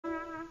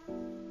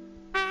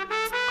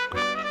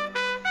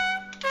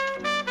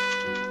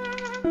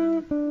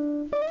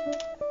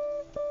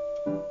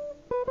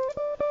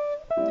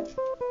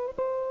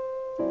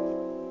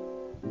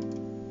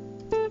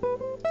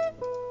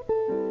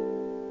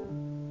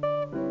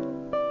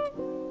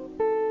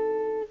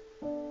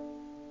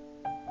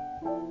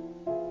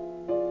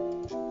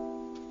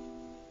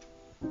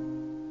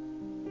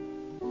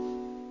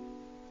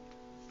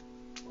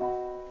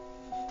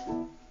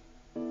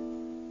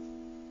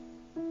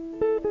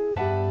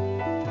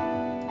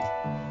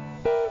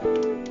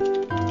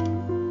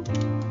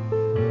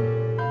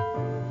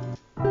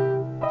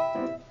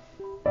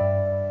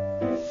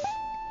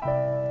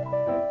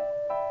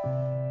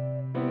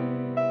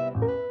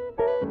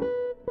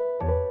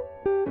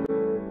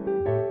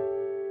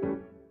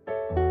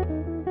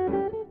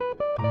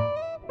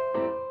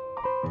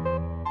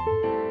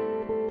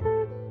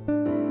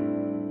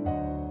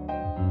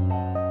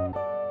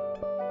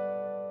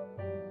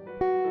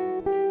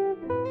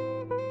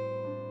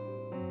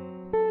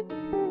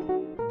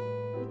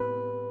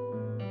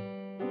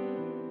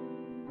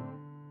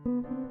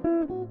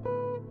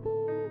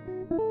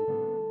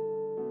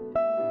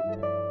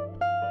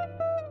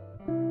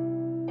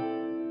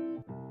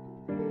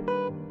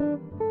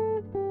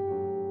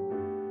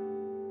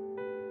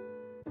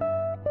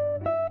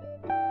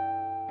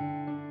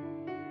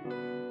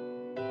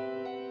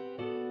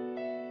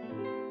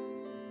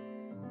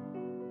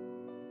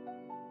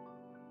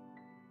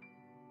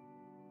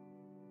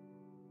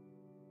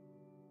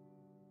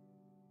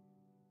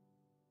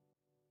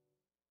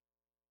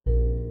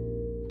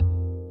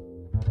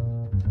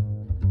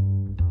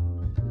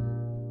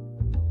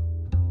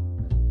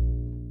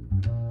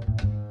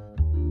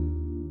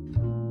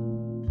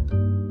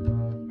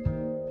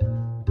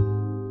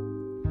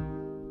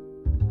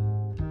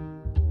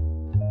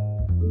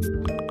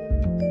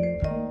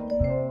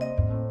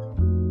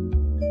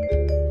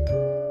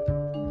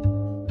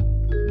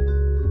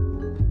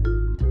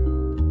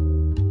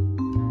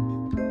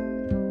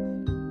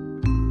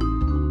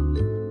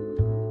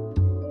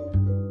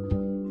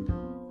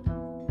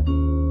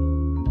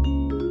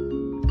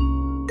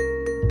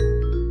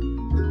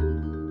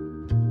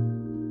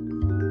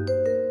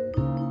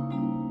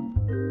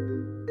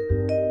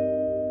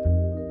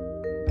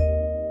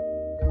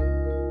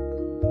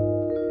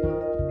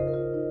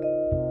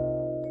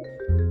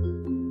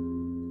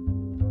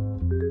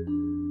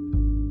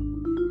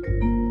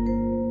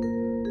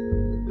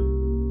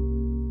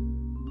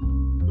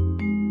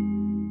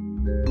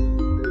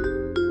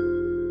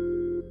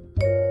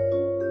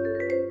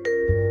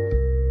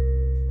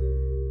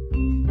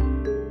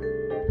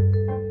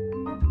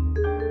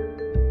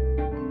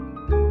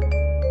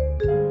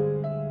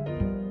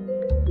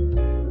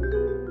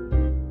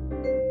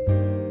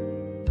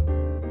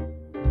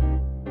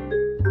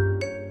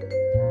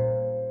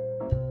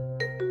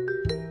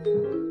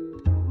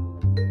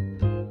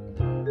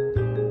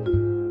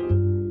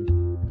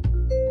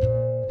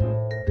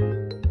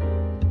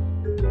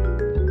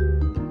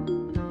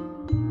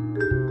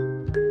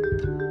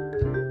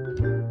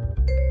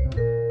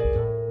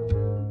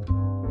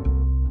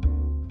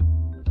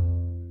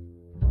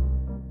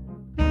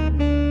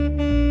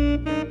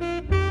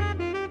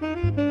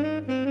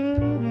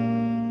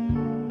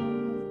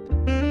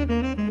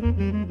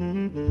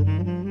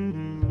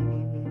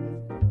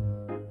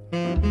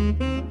All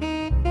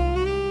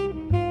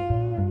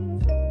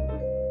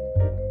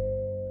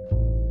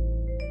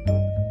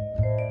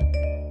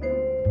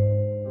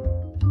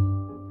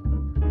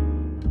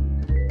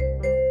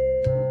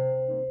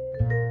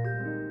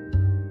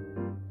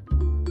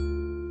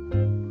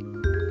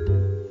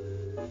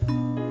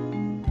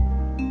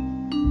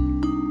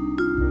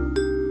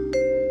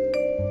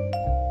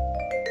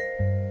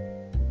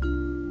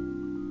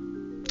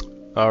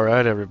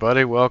right,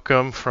 everybody,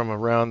 welcome from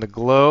around the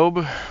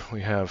globe.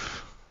 We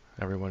have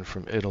everyone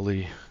from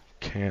Italy,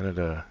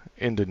 Canada,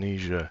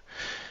 Indonesia,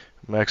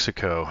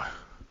 Mexico,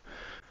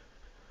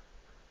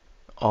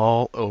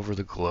 all over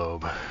the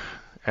globe.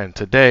 And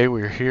today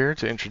we're here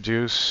to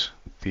introduce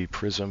the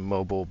Prism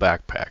Mobile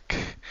Backpack.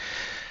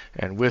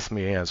 And with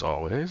me, as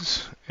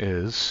always,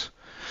 is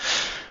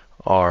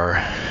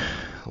our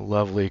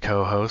lovely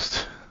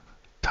co-host,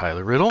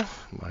 Tyler Riddle,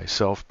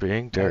 myself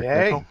being Derek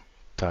Nickel,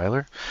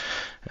 Tyler,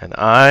 and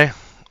I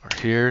are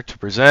here to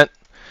present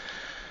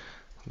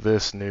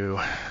this new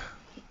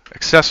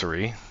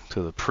accessory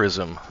to the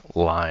Prism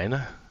line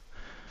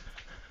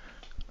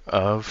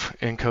of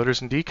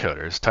encoders and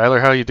decoders. Tyler,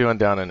 how are you doing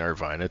down in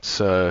Irvine? It's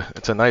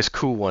a nice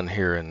cool one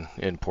here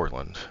in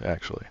Portland,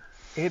 actually.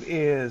 It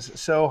is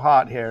so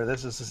hot here.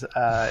 This is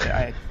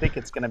I think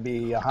it's going to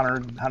be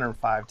 100,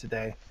 105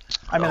 today.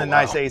 I'm in a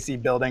nice AC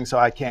building, so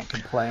I can't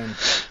complain.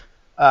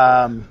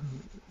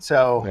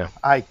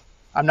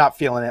 I'm not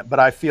feeling it, but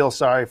I feel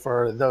sorry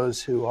for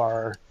those who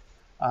are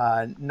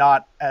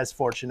not as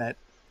fortunate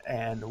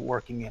and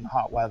working in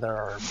hot weather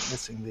or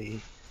missing the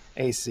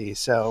AC.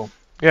 So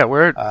yeah,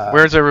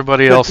 where's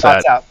everybody else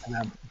at? Out to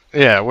them.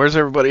 Yeah, where's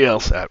everybody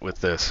else at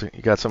with this?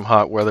 You got some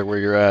hot weather where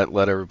you're at.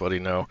 Let everybody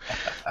know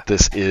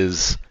this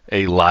is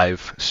a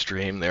live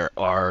stream. There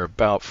are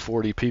about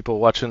 40 people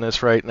watching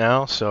this right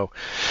now, so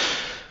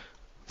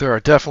there are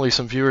definitely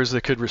some viewers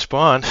that could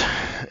respond.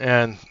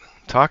 And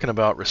talking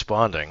about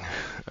responding,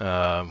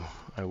 I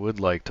would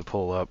like to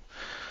pull up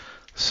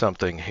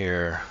something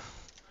here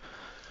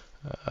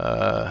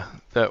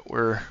that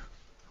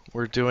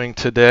we're doing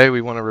today.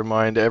 We want to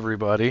remind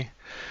everybody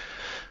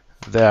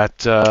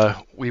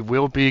that we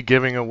will be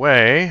giving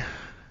away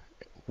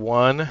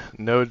one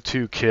Node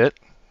 2 kit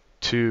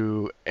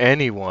to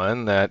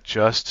anyone that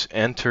just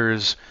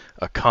enters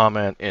a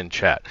comment in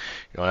chat.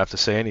 You don't have to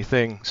say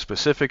anything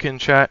specific in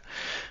chat,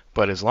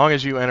 but as long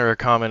as you enter a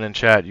comment in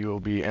chat, you will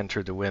be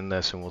entered to win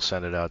this, and we'll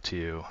send it out to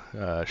you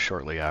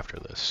shortly after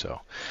this.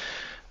 So,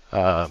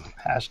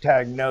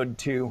 hashtag Node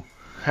 2.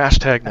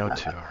 Hashtag Node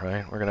 2,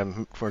 right?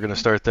 We're gonna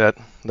start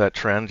that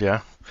trend,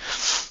 yeah.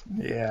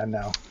 Yeah,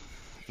 no.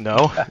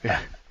 No,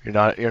 you're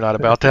not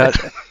about that.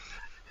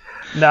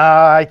 No,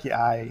 I can't.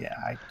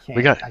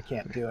 I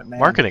can't do it, man.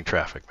 Marketing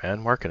traffic, man.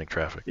 Marketing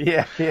traffic.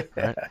 Yeah.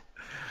 Right?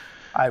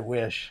 I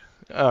wish.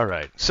 All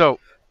right. So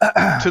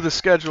to the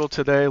schedule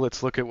today,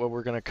 let's look at what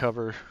we're going to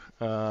cover.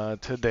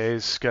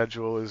 Today's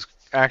schedule is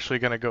actually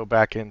going to go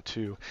back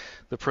into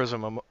the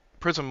Prism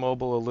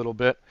Mobile a little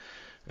bit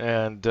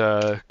and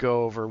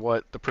go over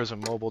what the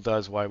Prism Mobile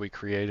does, why we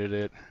created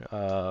it,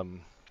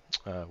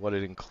 what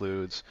it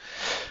includes.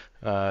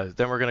 Then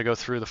we're going to go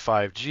through the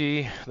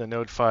 5G, the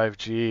Node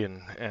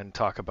 5G, and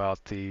talk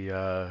about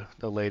the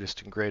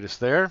latest and greatest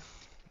there.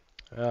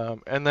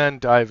 And then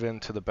dive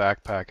into the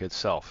backpack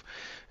itself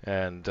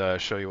and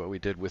show you what we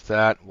did with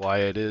that,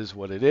 why it is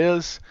what it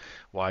is,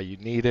 why you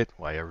need it,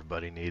 why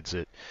everybody needs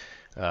it,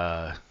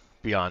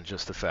 beyond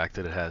just the fact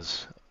that it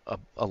has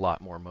a lot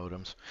more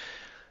modems.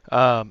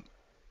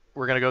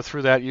 We're going to go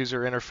through that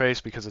user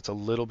interface because it's a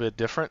little bit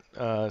different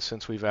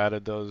since we've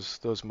added those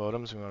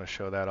modems. We want to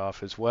show that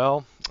off as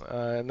well.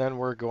 And then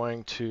we're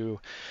going to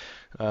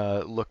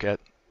look at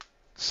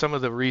some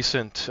of the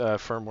recent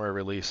firmware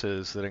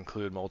releases that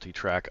include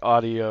multi-track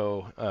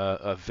audio,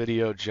 a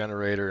video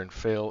generator and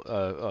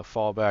a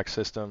fallback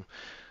system,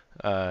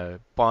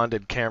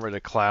 bonded camera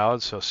to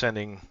cloud, so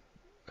sending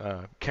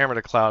camera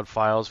to cloud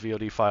files,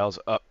 VOD files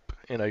up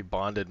in a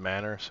bonded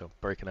manner, so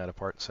breaking that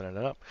apart and sending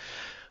it up.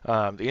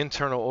 The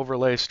internal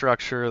overlay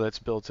structure that's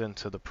built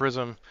into the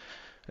Prism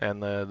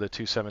and the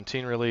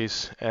 217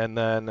 release. And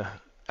then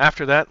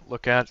after that,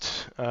 look at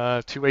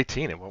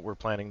 218 and what we're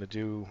planning to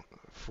do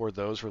for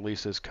those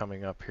releases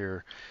coming up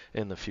here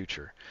in the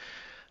future.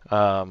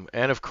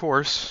 And of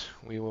course,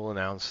 we will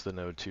announce the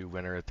Node 2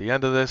 winner at the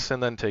end of this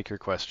and then take your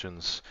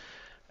questions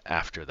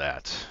after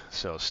that.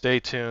 So stay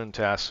tuned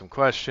to ask some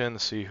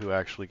questions, see who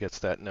actually gets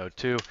that Node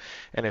 2.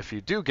 And if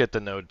you do get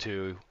the Node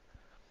 2,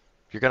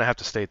 you're going to have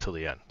to stay till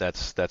the end.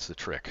 That's the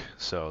trick.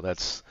 So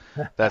that's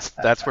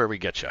where we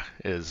get you.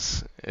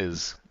 Is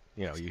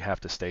you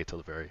have to stay till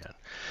the very end.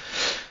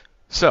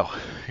 So,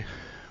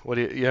 what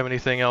do you have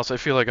anything else? I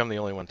feel like I'm the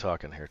only one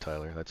talking here,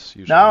 Tyler. That's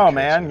usually no,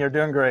 man. You're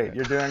doing great.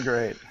 You're doing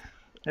great.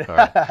 All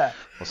right.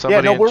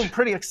 Well, we're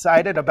pretty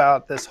excited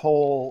about this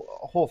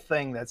whole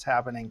thing that's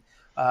happening.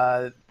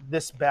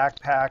 This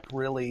backpack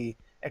really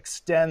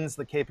extends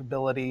the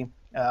capability,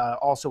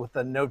 also with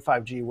the Node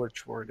 5G,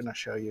 which we're going to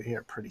show you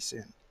here pretty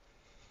soon.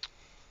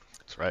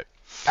 That's right.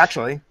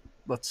 Actually,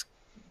 let's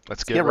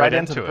get right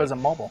into the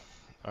Prism Mobile.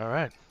 All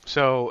right.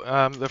 So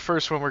the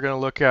first one we're going to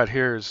look at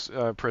here is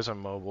Prism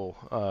Mobile.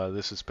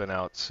 This has been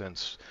out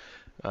since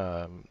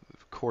um,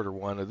 quarter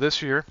 1 of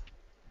this year.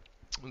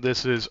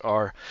 This is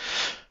our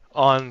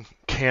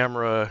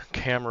on-camera,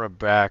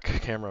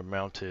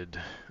 camera-mounted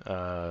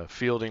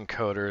field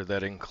encoder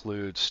that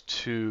includes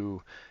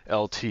two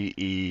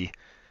LTE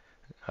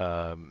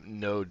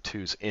Node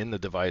 2s in the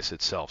device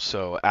itself.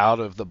 So out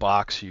of the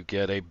box, you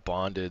get a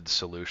bonded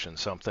solution,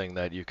 something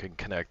that you can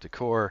connect to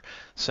core,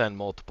 send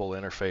multiple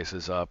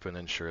interfaces up, and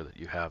ensure that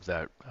you have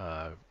that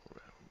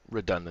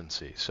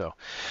redundancy. So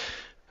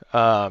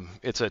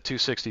it's a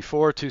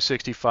 264,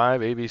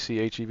 265 ABC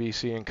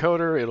HEVC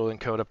encoder. It'll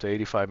encode up to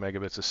 85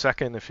 megabits a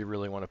second if you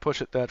really want to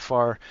push it that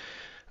far.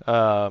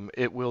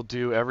 It will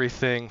do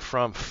everything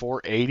from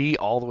 480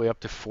 all the way up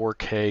to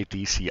 4K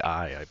DCI,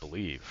 I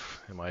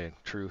believe. Am I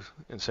true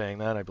in saying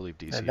that? I believe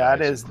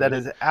DCI is That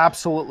included. is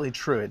absolutely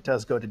true. It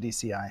does go to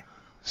DCI.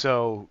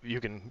 So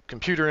you can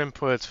computer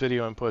inputs,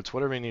 video inputs,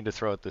 whatever you need to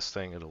throw at this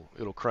thing,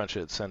 it'll crunch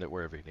it, send it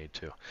wherever you need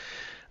to.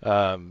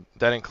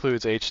 That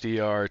includes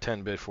HDR,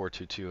 10-bit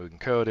 422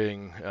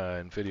 encoding,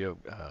 and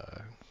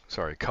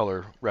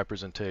color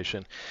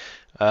representation.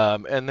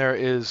 And there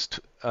is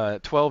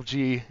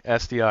 12G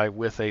SDI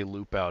with a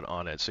loop out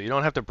on it, so you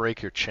don't have to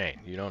break your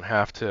chain. You don't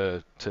have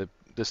to.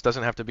 This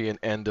doesn't have to be an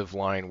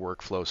end-of-line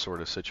workflow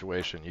sort of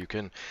situation. You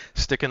can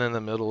stick it in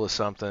the middle of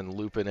something,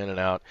 loop it in and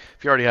out.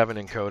 If you already have an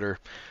encoder,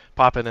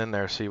 pop it in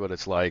there, see what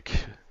it's like.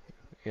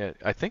 Yeah,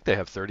 I think they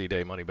have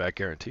 30-day money-back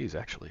guarantees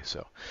actually,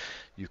 so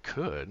you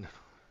could.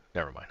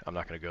 Never mind. I'm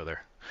not going to go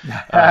there.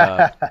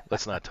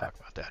 Let's not talk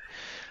about that.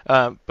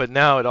 But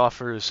now it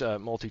offers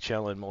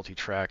multi-channel and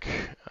multi-track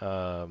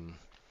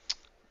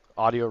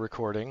audio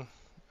recording.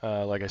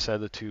 Like I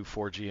said, the two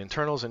 4G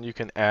internals, and you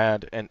can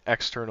add an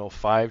external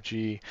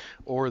 5G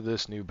or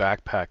this new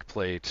backpack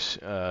plate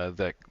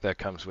that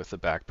comes with the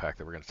backpack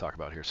that we're going to talk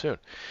about here soon.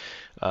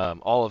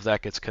 All of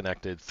that gets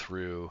connected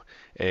through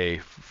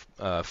a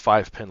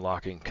 5-pin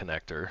locking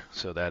connector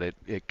so that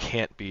it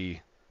can't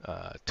be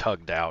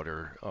tugged out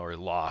or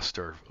lost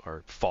or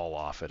fall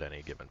off at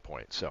any given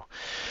point. So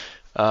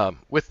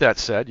with that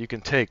said, you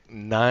can take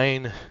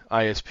 9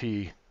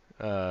 ISP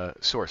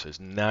sources,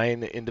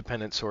 9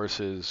 independent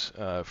sources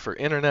for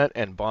internet,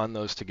 and bond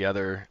those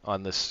together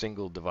on this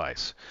single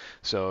device.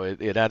 So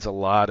it adds a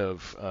lot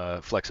of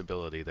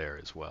flexibility there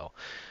as well.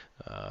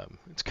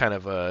 It's kind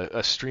of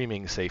a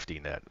streaming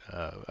safety net,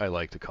 I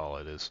like to call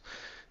it. Is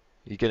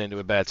you get into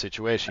a bad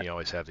situation, you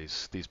always have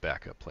these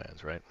backup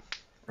plans, right?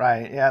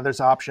 Right. Yeah,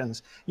 there's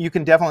options. You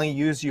can definitely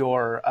use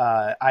your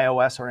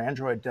iOS or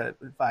Android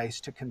device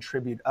to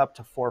contribute up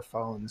to 4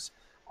 phones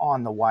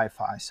on the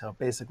Wi-Fi. So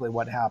basically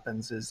what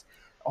happens is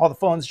all the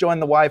phones join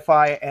the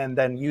Wi-Fi, and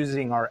then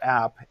using our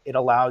app, it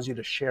allows you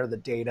to share the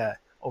data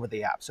over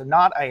the app. So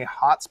not a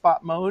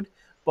hotspot mode,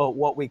 but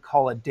what we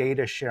call a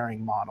data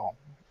sharing model.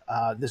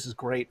 This is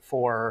great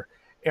for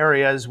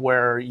areas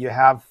where you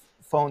have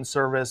phone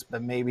service,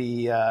 but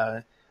maybe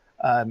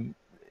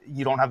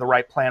you don't have the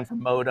right plan for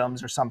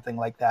modems or something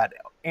like that.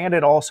 And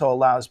it also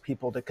allows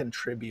people to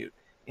contribute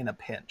in a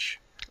pinch.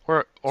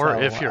 Or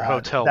So if your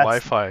hotel that's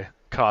Wi-Fi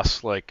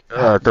costs like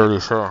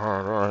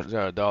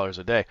 $37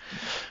 a day,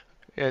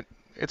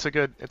 it's a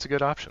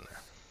good option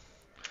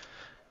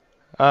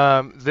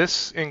there.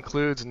 This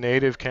includes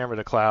native camera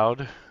to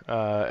cloud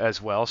as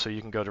well, so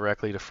you can go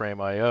directly to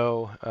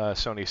Frame.io,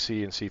 Sony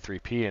C and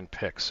C3P, and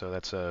pick. So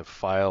that's a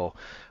file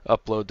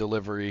upload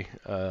delivery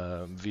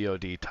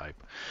VOD type.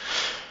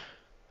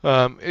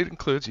 It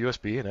includes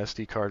USB and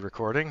SD card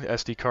recording. The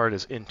SD card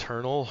is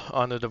internal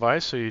on the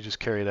device, so you just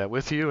carry that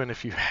with you. And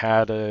if you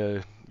had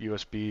a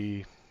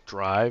USB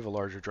drive, a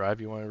larger drive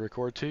you want to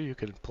record to, you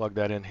can plug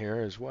that in here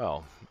as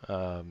well.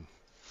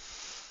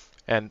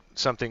 And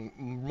something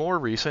more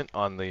recent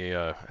on the,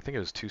 I think it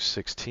was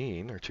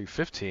 216 or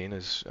 215,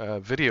 is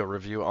video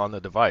review on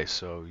the device.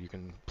 So you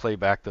can play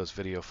back those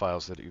video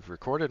files that you've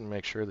recorded and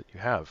make sure that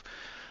you have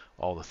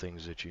all the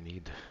things that you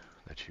need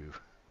that you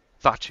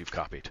thought you've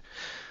copied.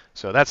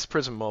 So that's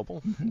Prism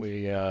Mobile.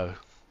 We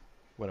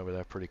went over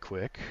that pretty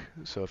quick.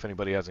 So if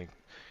anybody has any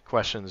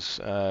questions,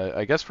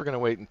 I guess we're going to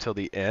wait until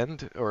the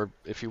end, or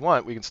if you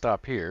want, we can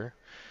stop here.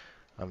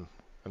 I'm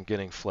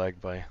getting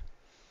flagged by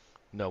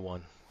no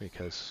one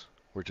because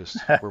we're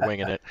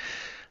winging it.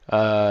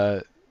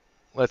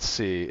 Let's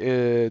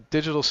see.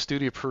 Digital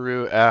Studio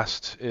Peru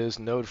asked, is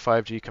Node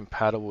 5G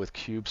compatible with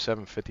Cube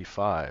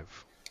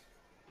 755?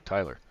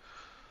 Tyler.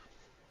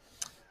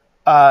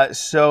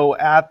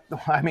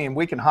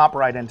 We can hop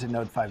right into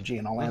Node 5G,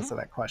 and I'll answer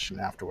that question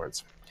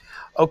afterwards.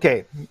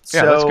 Okay,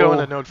 Yeah, let's go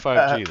into so Node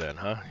 5G then,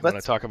 huh? You want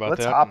to talk about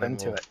let's that? hop And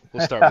then into it.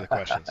 we'll start with the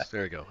questions.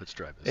 There you go. Let's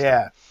drive this thing.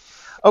 Yeah.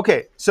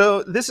 Okay,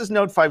 so this is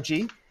Node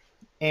 5G,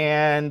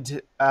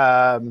 and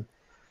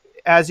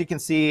as you can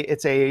see,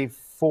 it's a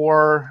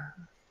four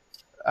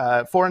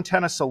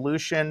antenna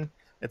solution.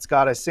 It's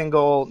got a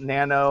single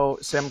nano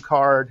SIM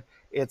card.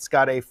 It's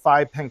got a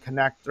 5-pin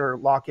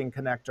connector, locking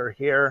connector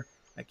here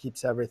that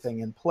keeps everything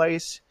in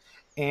place.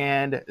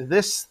 And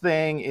this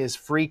thing is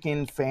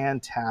freaking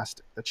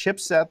fantastic. The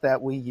chipset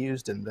that we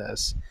used in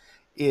this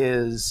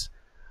is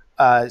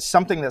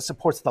something that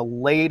supports the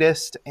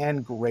latest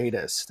and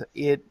greatest.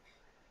 It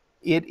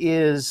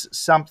is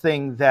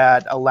something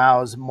that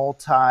allows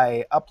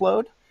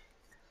multi-upload,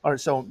 or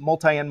so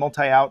multi-in,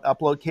 multi-out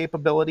upload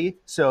capability.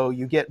 So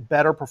you get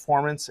better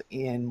performance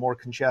in more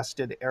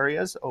congested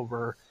areas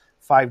over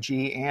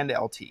 5G and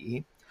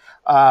LTE.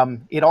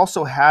 It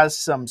also has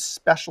some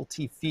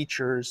specialty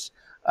features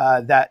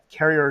that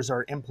carriers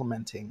are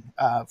implementing.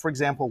 For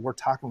example, we're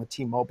talking with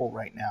T-Mobile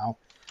right now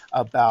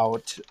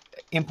about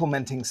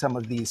implementing some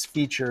of these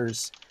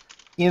features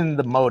in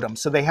the modem.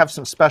 So they have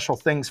some special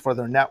things for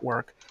their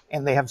network,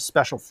 and they have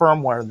special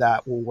firmware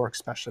that will work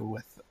especially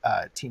with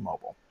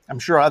T-Mobile. I'm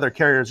sure other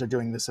carriers are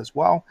doing this as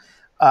well.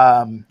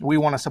 We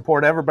want to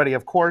support everybody,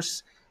 of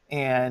course.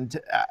 And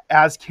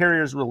as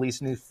carriers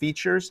release new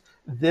features,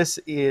 this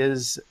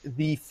is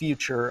the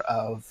future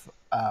of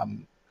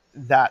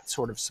that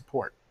sort of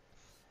support.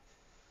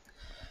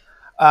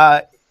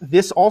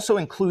 This also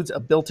includes a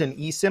built-in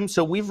eSIM.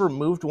 So we've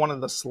removed one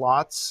of the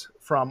slots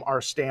from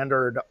our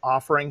standard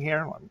offering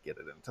here. Let me get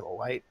it into the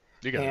light.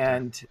 You got it there.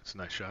 And It's a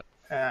nice shot.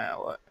 yeah,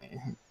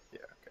 okay.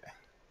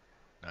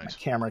 My Nice.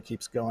 camera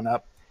keeps going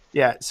up.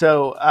 Yeah.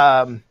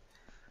 So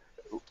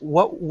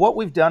what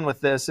we've done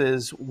with this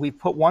is we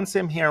put one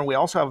SIM here, and we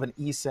also have an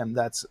eSIM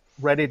that's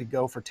ready to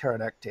go for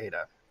Teradek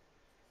data.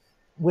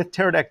 With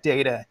Teradek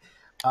data,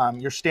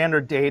 your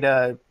standard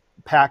data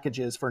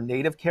packages for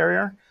native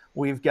carrier,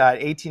 we've got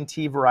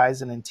AT&T,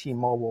 Verizon, and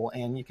T-Mobile,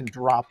 and you can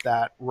drop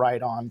that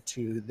right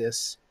onto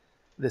this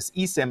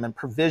eSIM and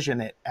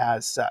provision it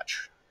as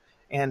such.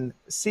 And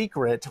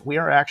secret, we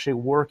are actually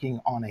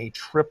working on a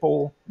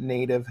triple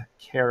native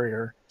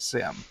carrier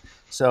SIM.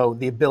 So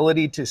the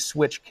ability to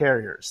switch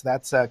carriers,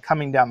 that's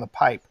coming down the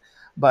pipe,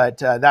 but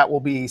that will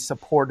be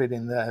supported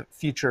in the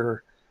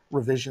future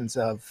revisions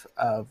of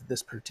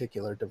this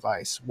particular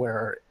device,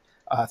 where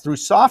through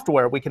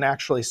software we can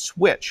actually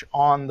switch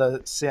on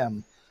the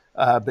SIM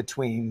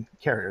between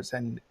carriers,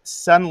 and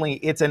suddenly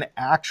it's an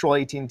actual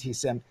AT&T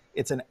SIM,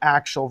 it's an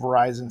actual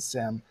Verizon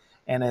SIM,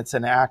 and it's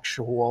an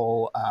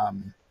actual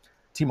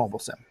T-Mobile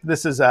SIM.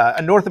 This is a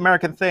North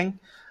American thing,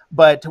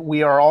 but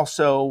we are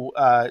also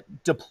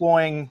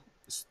deploying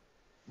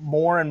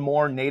more and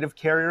more native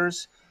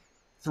carriers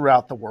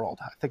throughout the world.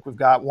 I think we've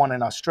got one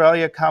in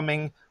Australia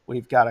coming,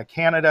 we've got a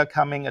Canada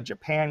coming, a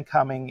Japan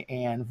coming,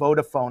 and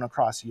Vodafone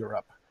across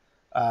Europe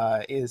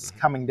is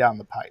coming down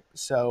the pipe.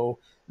 So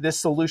this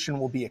solution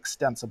will be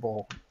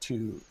extensible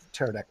to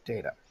Teradek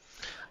data.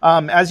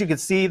 As you can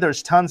see,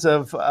 there's tons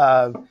of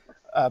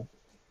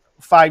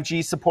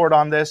 5G support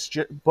on this,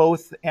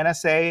 both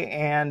NSA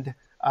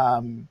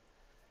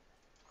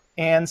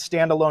and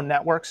standalone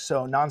networks.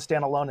 So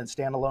non-standalone and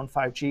standalone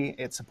 5G,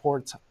 it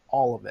supports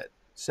all of it.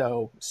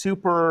 So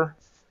super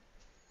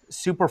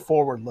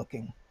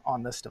forward-looking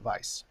on this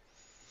device.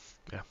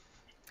 Yeah.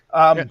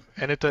 Yeah, Um,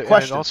 and it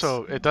Questions?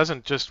 also it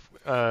doesn't just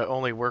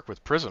only work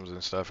with Prisms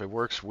and stuff. It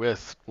works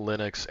with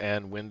Linux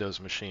and Windows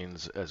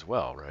machines as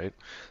well, right?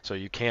 So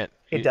you can't.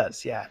 It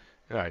does, yeah.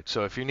 All right.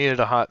 So if you needed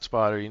a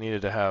hotspot or you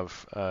needed to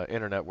have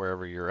internet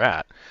wherever you're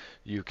at,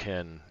 you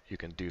can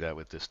do that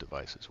with this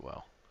device as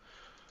well.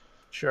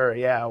 Sure,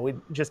 yeah. We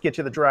just get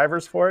you the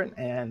drivers for it,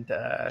 and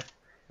And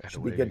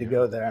should be away good to you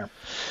go. go there.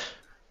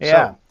 So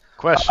Yeah.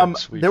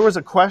 questions. There We've was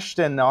a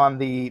question on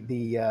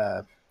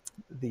the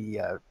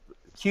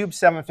Cube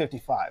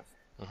 755.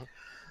 Mhm.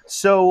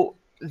 So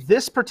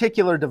this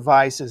particular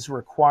device is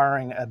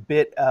requiring a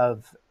bit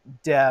of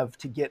dev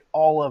to get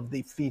all of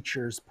the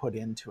features put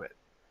into it.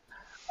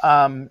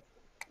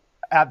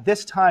 At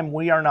this time,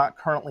 we are not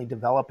currently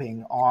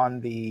developing on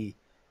the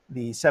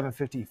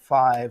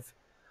 755.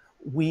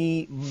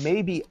 We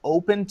may be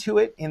open to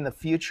it in the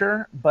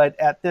future, but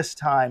at this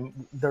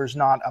time, there's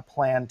not a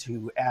plan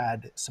to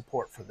add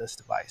support for this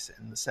device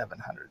in the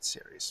 700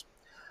 series.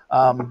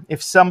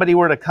 If somebody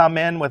were to come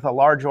in with a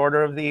large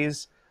order of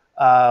these,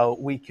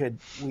 we could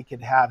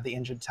have the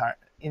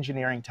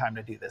engineering time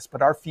to do this.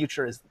 But our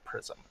future is the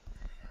Prism.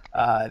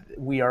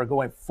 We are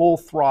going full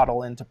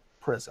throttle into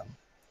Prism.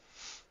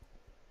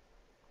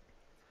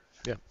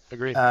 Yeah,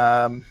 agreed.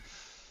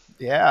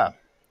 Yeah.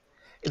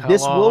 How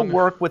This will long?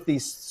 work with the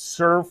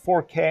Serve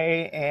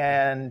 4K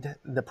and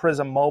the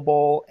Prism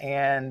Mobile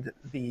and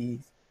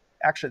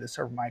actually the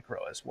Serve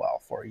Micro as well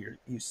for you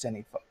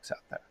Cine folks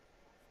out there.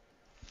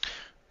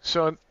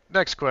 So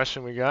next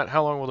question we got: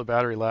 how long will the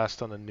battery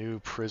last on the new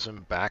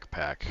Prism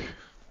Backpack?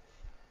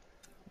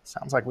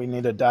 Sounds like we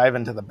need to dive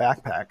into the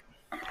backpack.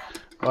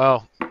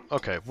 Well,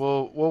 okay,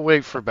 we'll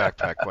wait for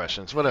backpack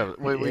questions. Whatever.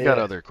 We got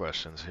Yeah. other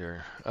questions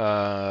here.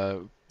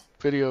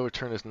 Video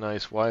return is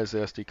nice. Why is the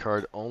SD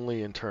card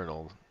only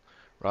internal?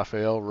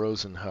 Raphael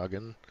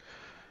Rosenhagen.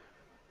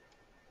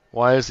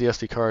 Why is the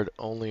SD card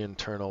only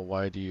internal?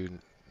 Why do you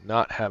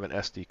not have an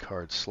SD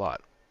card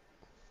slot?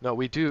 No,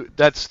 we do.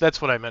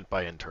 That's what I meant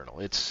by internal.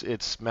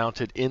 It's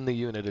mounted in the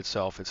unit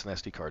itself. It's an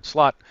SD card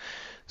slot,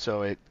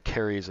 so it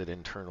carries it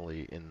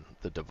internally in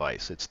the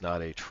device. It's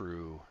not a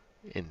true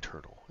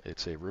internal.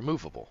 It's a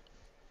removable,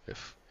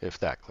 if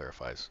that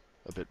clarifies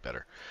a bit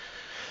better.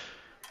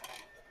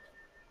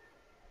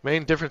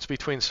 Main difference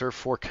between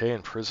Surf 4K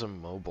and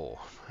Prism Mobile.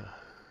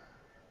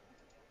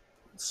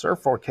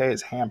 Surf 4K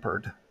is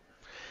hampered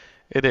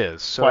It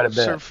is. quite So a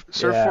bit.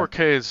 Surf Yeah, 4K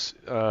is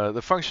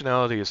the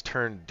functionality is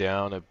turned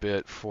down a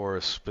bit for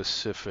a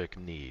specific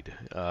need.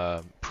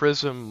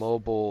 Prism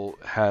Mobile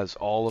has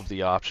all of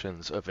the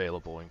options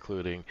available,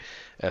 including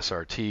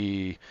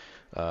SRT,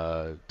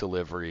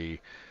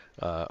 delivery,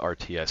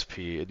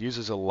 RTSP. It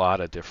uses a lot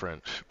of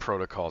different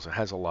protocols and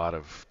has a lot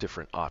of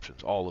different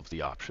options. All of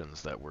the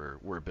options that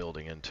we're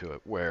building into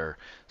it. Where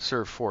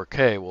Surf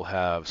 4K will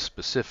have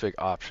specific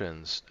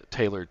options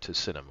tailored to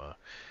cinema,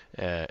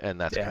 and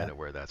that's kind yeah. of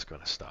where that's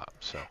going to stop.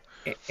 So,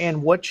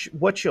 And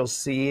what you'll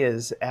see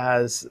is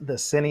as the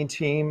Cine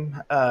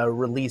team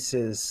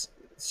releases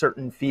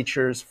certain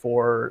features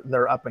for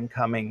their up and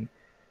coming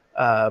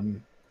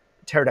um,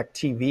 Teradek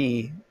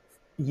TV,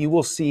 you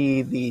will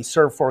see the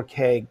Surf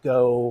 4K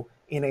go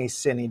in a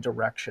Cine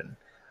direction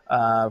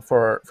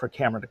for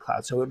camera to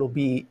cloud. So it'll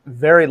be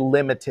very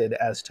limited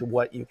as to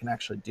what you can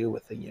actually do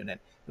with the unit.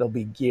 It'll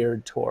be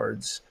geared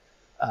towards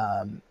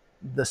um,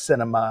 the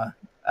cinema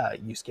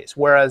use case.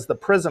 Whereas the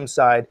Prism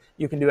side,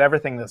 you can do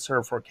everything that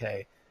Surf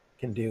 4K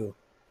can do,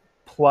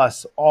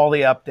 plus all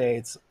the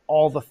updates,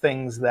 all the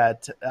things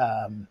that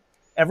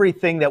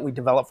everything that we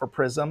develop for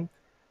Prism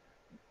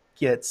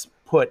gets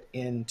put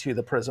into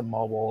the Prism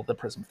Mobile, the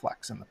Prism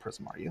Flex, and the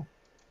Prism RU.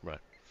 right.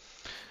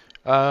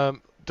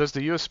 Does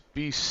the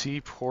USB-C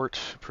port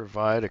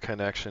provide a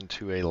connection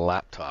to a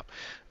laptop?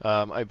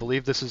 I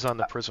believe this is on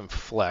the Prism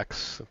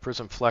Flex. The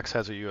Prism Flex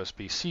has a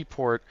USB-C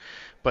port,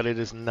 but it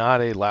is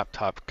not a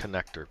laptop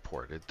connector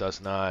port. It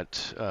does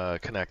not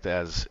connect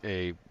as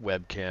a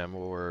webcam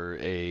or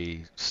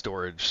a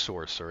storage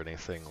source or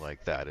anything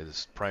like that. It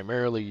is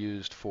primarily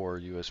used for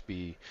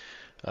USB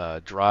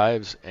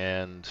drives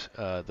and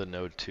the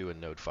Node 2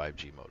 and Node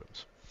 5G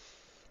modems.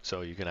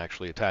 So you can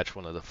actually attach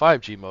one of the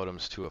 5G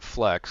modems to a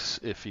Flex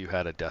if you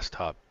had a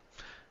desktop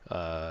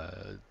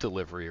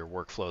delivery or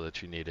workflow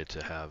that you needed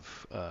to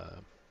have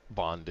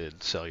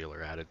bonded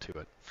cellular added to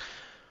it.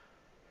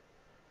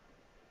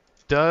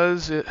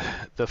 Does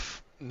the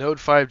Node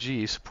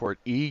 5G support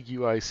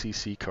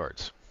eUICC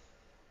cards?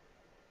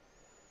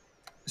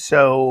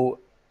 So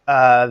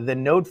the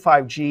Node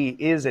 5G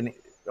is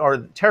or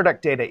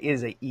Teradek Data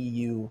is a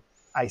EU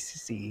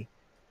ICC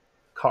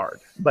card,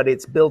 but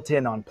it's built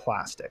in on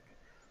plastic.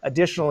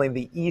 Additionally,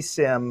 the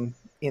eSIM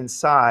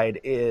inside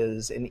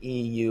is an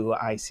EU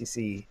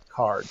ICC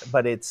card,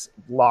 but it's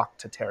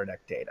locked to Teradek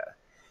Data.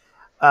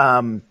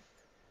 Um,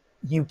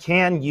 you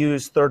can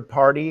use third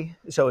party.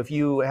 So if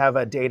you have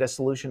a data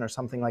solution or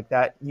something like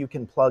that, you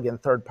can plug in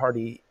third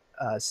party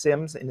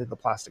SIMs into the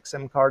plastic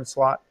SIM card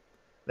slot.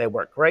 They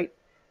work great.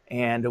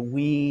 And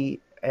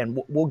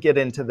we'll get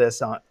into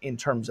this in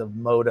terms of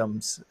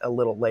modems a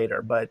little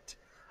later, but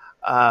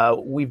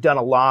we've done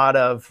a lot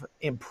of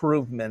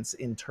improvements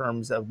in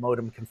terms of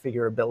modem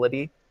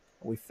configurability.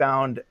 We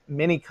found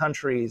many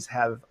countries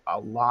have a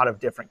lot of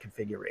different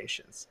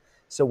configurations.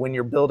 So when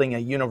you're building a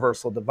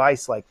universal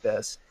device like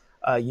this,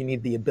 you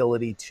need the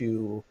ability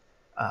to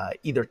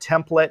either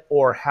template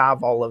or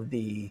have all of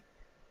the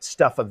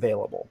stuff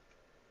available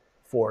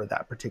for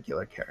that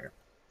particular carrier.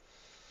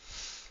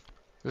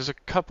 There's a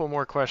couple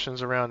more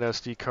questions around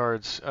SD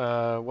cards.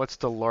 What's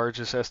the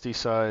largest SD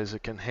size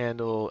it can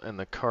handle and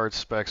the card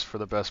specs for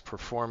the best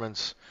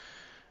performance?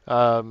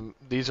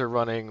 These are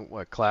running,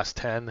 what, class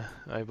 10,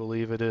 I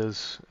believe it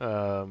is,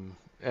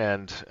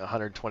 and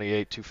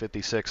 128,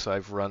 256.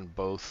 I've run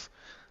both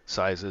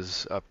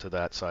sizes up to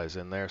that size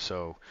in there,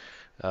 so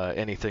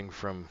anything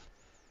from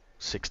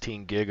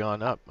 16 gig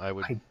on up, I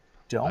I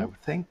don't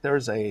would, think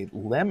there's a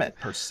limit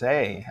per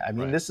se. I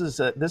mean, right. this is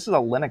a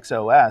Linux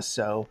OS,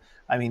 so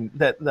I mean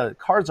the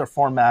cards are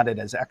formatted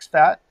as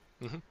exFAT,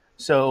 Mm-hmm.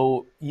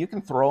 so you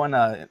can throw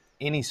in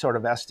any sort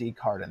of SD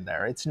card in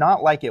there. It's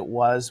not like it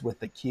was with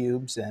the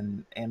cubes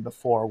and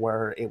before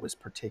where it was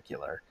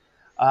particular.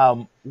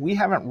 We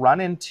haven't run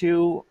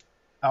into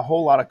a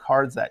whole lot of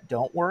cards that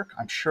don't work.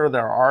 I'm sure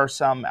there are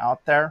some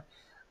out there.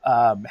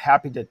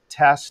 Happy to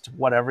test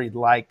whatever you'd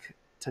like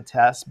to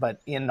test,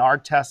 but in our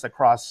tests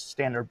across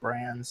standard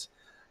brands,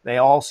 they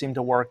all seem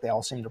to work. They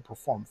all seem to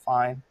perform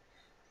fine.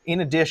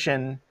 In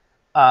addition,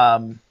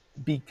 um,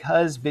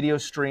 because video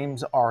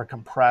streams are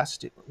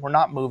compressed, we're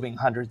not moving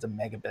hundreds of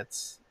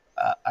megabits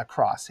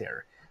across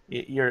here.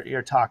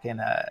 You're talking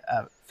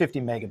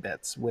 50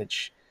 megabits,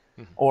 which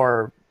Mm-hmm.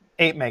 or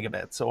 8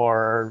 megabits,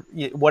 or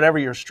whatever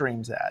your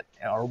stream's at,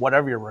 or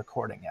whatever you're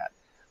recording at.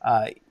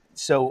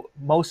 So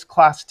most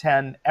class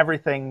 10,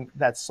 everything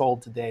that's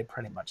sold today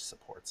pretty much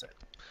supports it.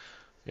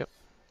 Yep.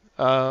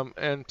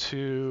 And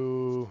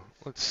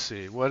let's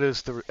see, what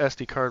is the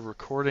SD card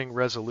recording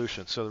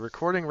resolution? So the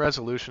recording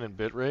resolution and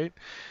bitrate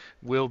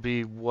will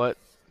be what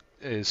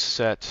is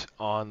set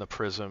on the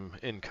Prism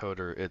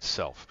encoder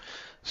itself.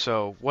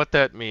 So what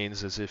that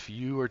means is if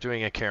you are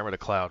doing a camera to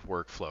cloud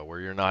workflow where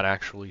you're not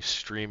actually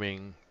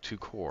streaming to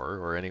core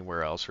or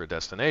anywhere else or a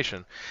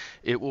destination,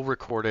 it will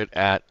record it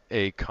at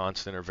a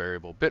constant or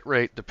variable bit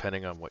rate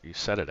depending on what you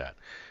set it at.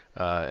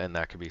 And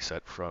that can be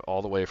set from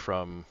all the way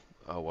from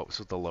what was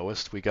it, the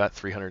lowest we got,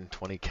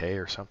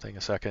 320K or something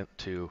a second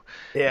to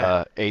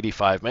Yeah.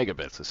 85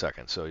 megabits a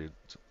second. So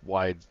it's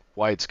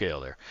wide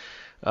scale there.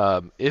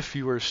 If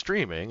you are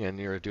streaming and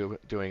you're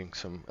doing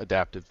some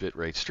adaptive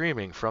bitrate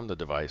streaming from the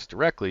device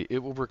directly, it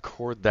will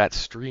record that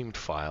streamed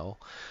file,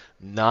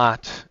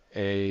 not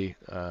a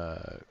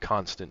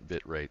constant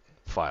bitrate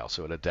file.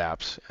 So it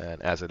adapts,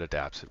 and as it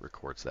adapts, it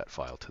records that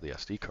file to the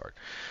SD card.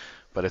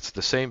 But it's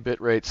the same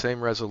bitrate,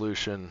 same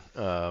resolution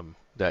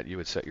that you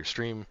would set your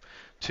stream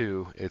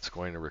to. It's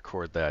going to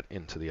record that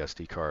into the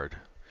SD card,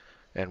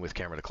 and with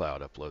Camera to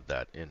Cloud, upload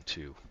that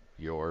into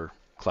your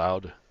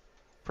cloud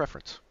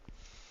preference.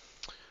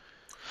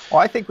 Well,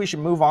 I think we should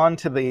move on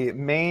to the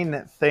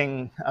main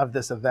thing of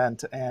this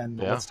event, and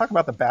Yeah, let's talk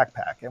about the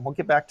backpack, and we'll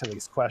get back to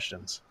these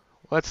questions.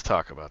 let's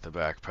talk about the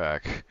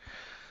backpack.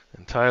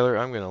 And Tyler,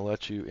 I'm going to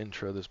let you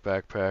intro this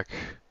backpack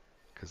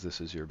because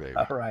this is your baby.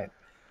 All right.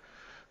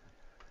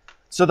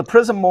 So the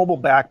Prism Mobile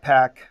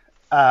Backpack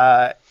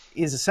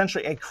is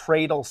essentially a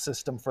cradle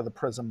system for the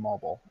Prism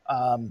Mobile.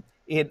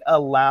 It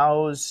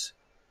allows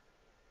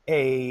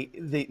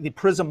the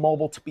Prism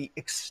Mobile to be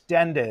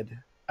extended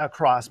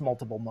across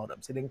multiple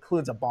modems. It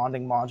includes a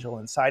bonding module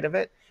inside of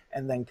it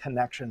and then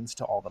connections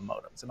to all the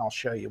modems. And I'll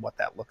show you what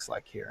that looks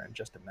like here in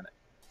just a minute.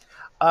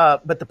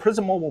 But the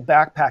Prism Mobile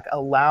Backpack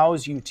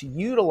allows you to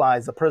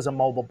utilize the Prism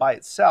Mobile by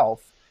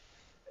itself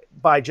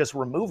by just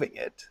removing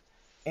it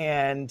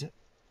and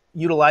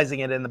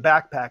utilizing it in the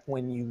backpack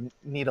when you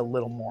need a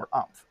little more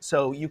oomph.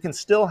 So you can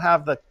still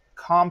have the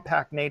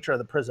compact nature of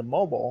the Prism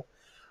Mobile,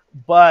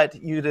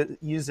 but you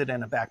use it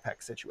in a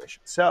backpack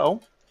situation. So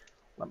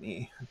let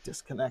me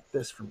disconnect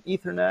this from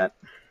Ethernet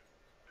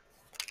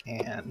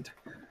and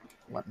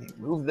let me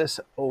move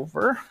this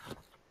over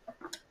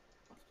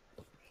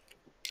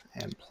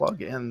and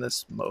plug in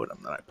this modem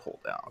that I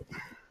pulled out.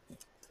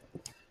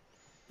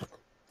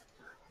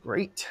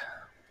 Great.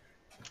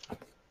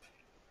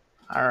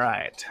 All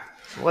right,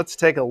 so let's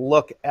take a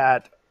look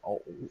at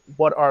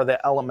what are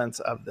the elements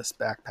of this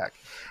backpack.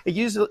 It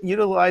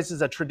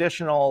utilizes a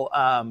traditional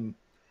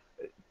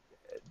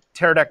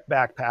Teradek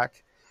backpack.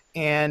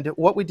 And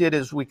what we did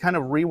is we kind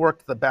of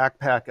reworked the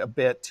backpack a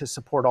bit to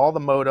support all the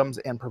modems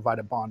and provide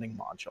a bonding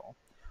module.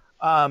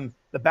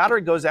 The battery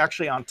goes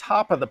actually on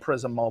top of the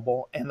Prism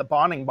Mobile, and the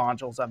bonding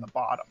module's on the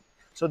bottom.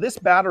 So this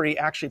battery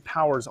actually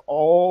powers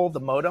all the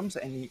modems,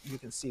 and you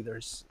can see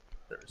there's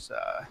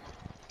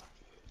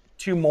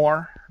two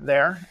more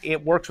there.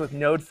 It works with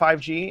Node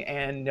 5G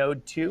and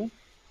Node 2.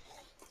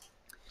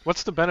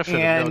 What's the benefit of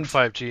Node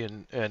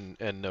 5G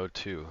and Node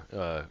 2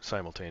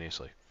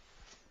 simultaneously?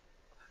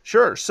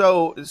 Sure.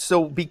 So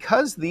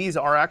because these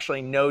are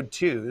actually Node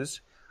 2s,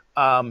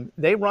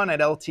 they run at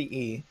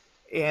LTE,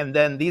 and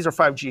then these are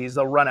 5Gs.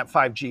 They'll run at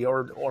 5G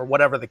or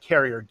whatever the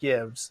carrier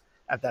gives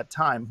at that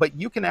time. But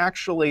you can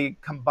actually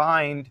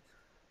combine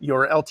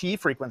your LTE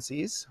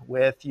frequencies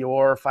with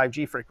your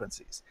 5G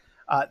frequencies.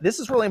 This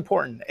is really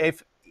important.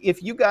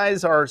 If you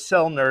guys are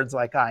cell nerds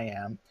like I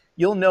am,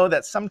 you'll know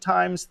that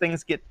sometimes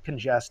things get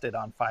congested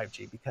on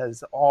 5G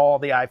because all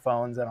the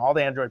iPhones and all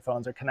the Android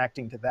phones are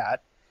connecting to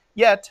that.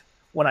 Yet,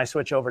 when I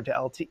switch over to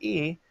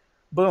LTE,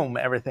 boom,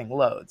 everything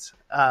loads.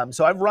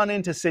 So I've run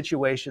into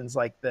situations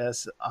like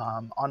this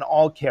on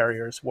all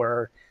carriers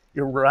where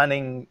you're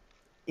running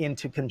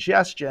into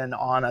congestion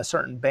on a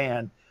certain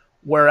band,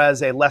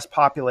 whereas a less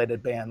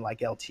populated band like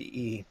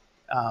LTE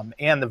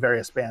and the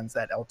various bands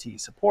that LTE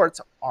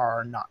supports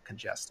are not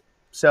congested.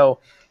 So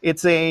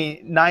it's a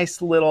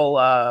nice little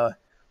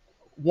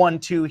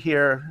 1-2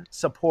 here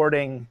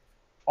supporting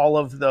all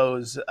of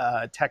those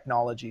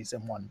technologies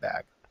in one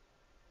bag.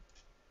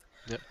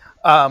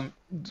 Yep.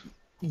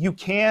 You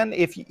can,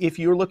 if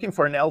you're looking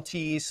for an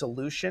LTE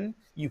solution,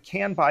 you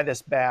can buy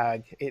this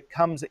bag. It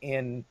comes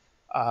in,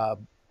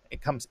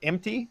 it comes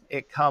empty.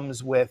 It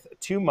comes with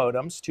two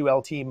modems, two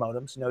LTE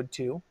modems, Node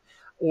 2,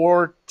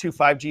 or two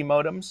 5G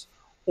modems,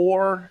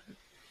 or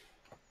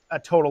a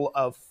total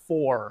of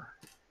 4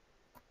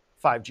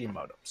 5G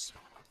modems.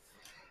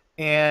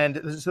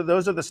 And so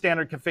those are the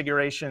standard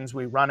configurations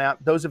we run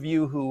out. Those of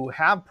you who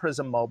have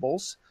Prism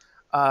mobiles,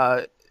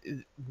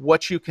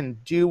 what you can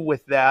do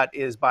with that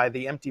is by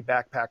the empty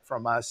backpack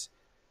from us,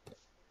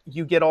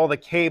 you get all the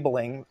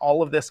cabling.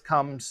 All of this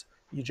comes,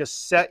 you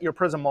just set your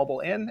Prism Mobile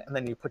in, and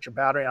then you put your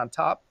battery on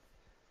top,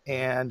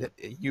 and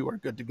you are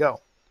good to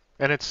go.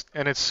 And it's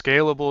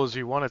scalable as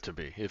you want it to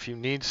be. If you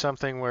need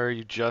something where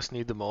you just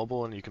need the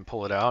mobile and you can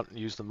pull it out and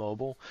use the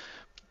mobile,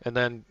 and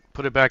then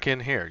put it back in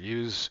here.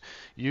 Use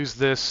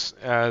this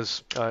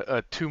as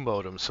a 2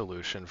 modem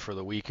solution for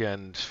the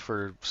weekend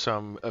for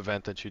some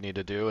event that you need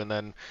to do, and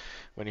then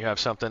when you have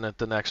something at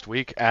the next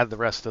week, add the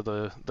rest of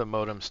the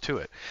modems to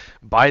it.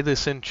 Buy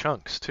this in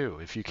chunks too.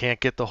 If you can't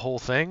get the whole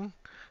thing,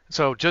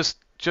 so just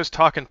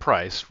talking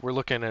price, we're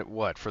looking at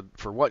what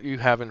for what you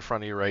have in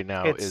front of you right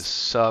now is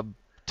sub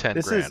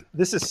 10 grand.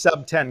 This is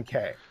sub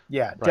 10K.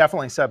 Yeah, right.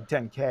 Definitely sub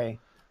 10K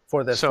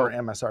for this for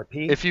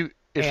MSRP. If you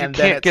and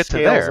can't get to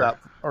there, up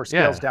or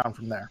scales down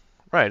from there.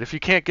 Right. If you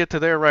can't get to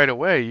there right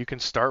away, you can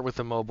start with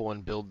the mobile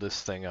and build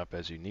this thing up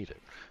as you need it.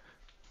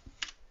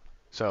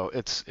 So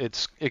it's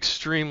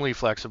extremely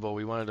flexible.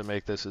 We wanted to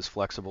make this as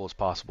flexible as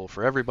possible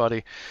for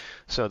everybody,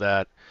 so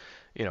that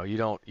you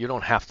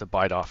don't have to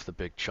bite off the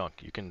big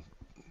chunk. You can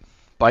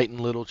bite in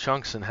little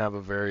chunks and have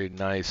a very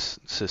nice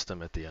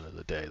system at the end of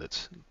the day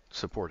that's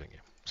supporting you.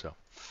 So,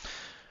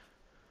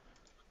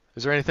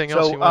 is there anything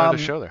else you So wanted to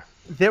show there?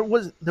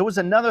 there was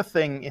another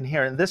thing in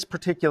here, and this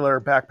particular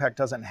backpack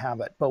doesn't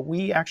have it, but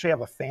we actually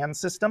have a fan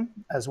system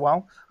as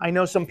well. I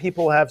know some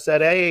people have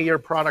said, "Hey, your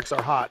products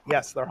are hot."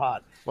 Yes, they're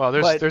hot, Well,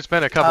 there's but there's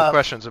been a couple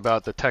questions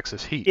about the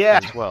Texas heat yeah,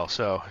 as well.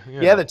 So,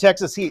 yeah, the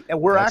Texas heat.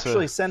 And we're that's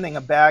actually a sending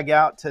a bag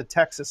out to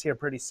Texas here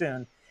pretty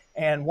soon.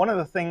 And one of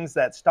the things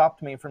that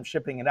stopped me from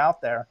shipping it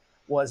out there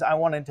was I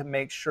wanted to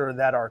make sure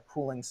that our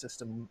cooling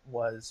system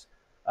was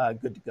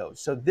good to go.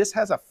 So this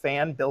has a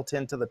fan built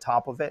into the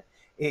top of it.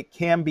 It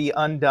can be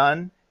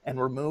undone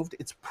and removed.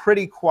 It's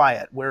pretty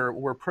quiet.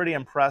 We're pretty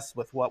impressed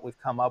with what we've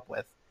come up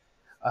with.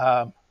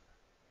 Uh,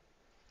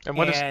 and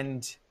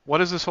and what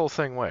does this whole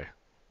thing weigh?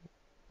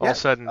 All yeah,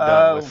 said and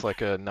done with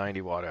like a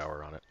 90 watt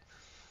hour on it.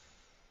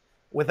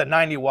 with a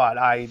 90 watt,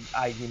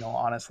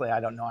 honestly, I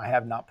don't know. I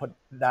have not put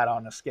that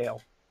on a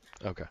scale.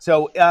 Okay.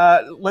 So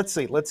let's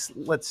see. Let's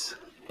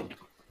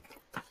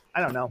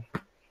I don't know,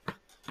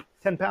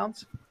 10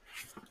 pounds,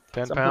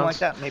 10 something like pounds?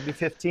 that, maybe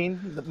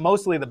 15.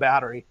 Mostly the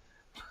battery.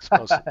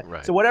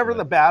 Right. So whatever Right.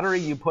 the battery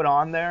you put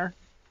on there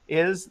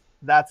is,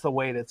 that's the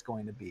weight it's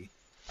going to be.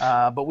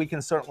 But we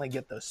can certainly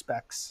get those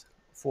specs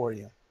for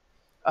you.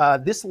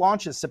 This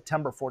launches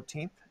September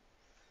 14th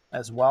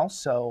as well.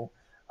 So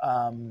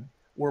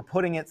we're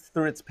putting it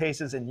through its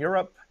paces in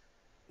Europe,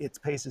 its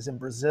paces in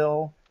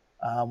Brazil.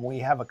 We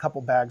have a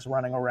couple bags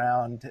running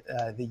around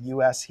the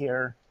US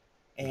here,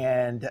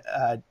 and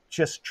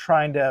just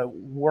trying to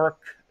work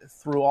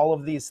through all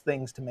of these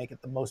things to make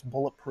it the most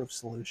bulletproof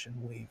solution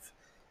we've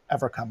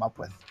ever come up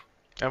with.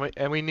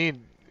 And we need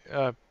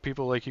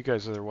people like you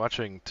guys that are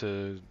watching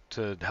to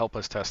help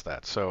us test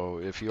that. So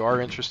if you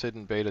are interested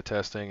in beta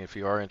testing, if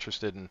you are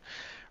interested in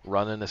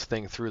running this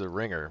thing through the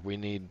ringer, we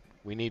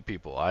need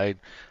people.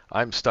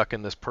 I'm stuck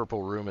in this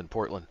purple room in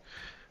Portland,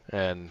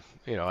 and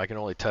I can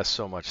only test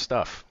so much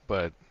stuff.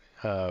 But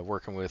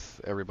working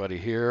with everybody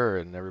here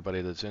and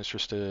everybody that's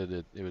interested,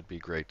 it would be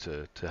great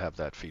to have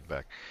that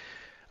feedback.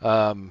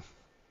 Um,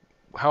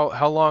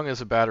 how long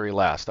does a battery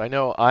last? I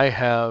know I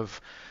have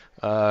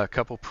a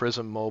couple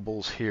Prism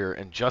Mobiles here,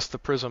 and just the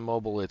Prism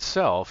Mobile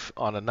itself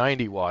on a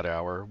 90 watt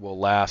hour will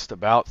last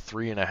about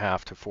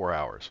 3.5 to 4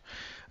 hours,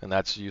 and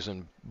that's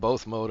using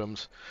both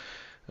modems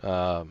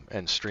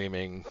and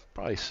streaming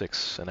probably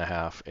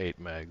 6.5, 8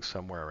 megs,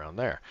 somewhere around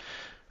there.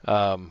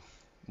 Um,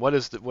 what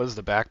does the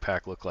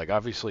backpack look like?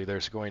 Obviously,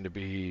 there's going to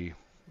be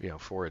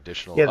 4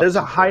 additional, Yeah, up there's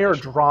a to 4 higher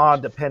additional draw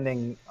modems.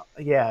 depending,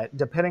 yeah,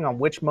 depending on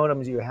which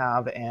modems you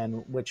have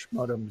and which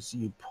modems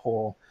you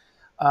pull.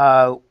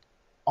 Uh,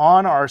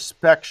 on our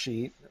spec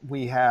sheet,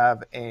 we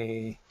have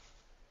there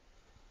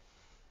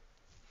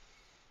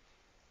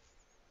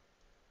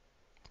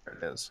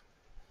it is.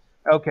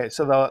 Okay,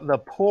 so the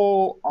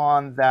pull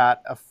on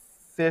that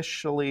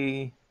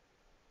officially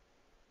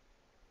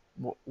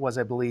was,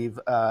 I believe,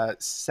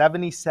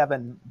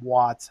 77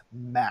 watts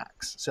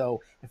max.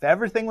 So if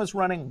everything was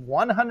running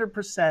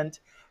 100%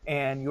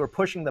 and you were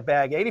pushing the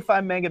bag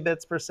 85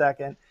 megabits per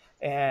second,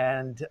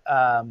 and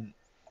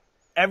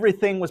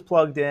everything was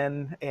plugged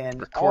in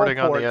and all Recording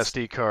on the ports,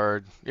 SD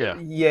card, yeah.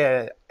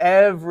 yeah,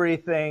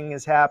 everything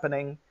is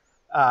happening.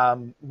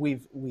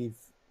 We've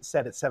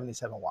set it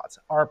 77 watts.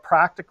 Our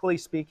practically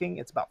speaking,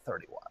 it's about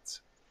 30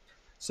 watts.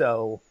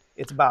 So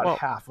it's about Well,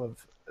 half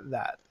of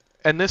that.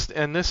 and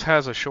this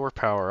has a shore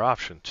power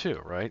option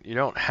too, right? You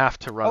don't have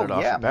to run Oh it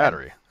off a yeah, man.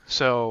 battery.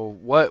 So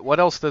what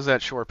else does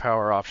that shore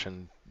power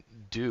option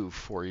do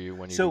for you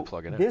when you do So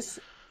plug it in? this,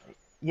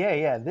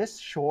 yeah, this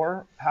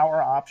shore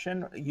power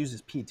option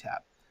uses PTAP.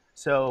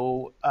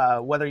 So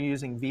whether you're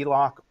using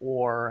VLOC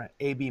or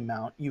AB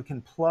mount, you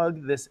can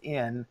plug this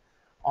in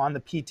on the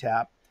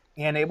PTAP,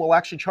 and it will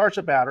actually charge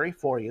the battery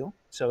for you.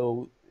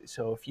 So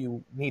if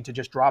you need to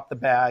just drop the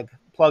bag,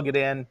 plug it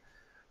in,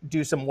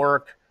 do some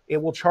work,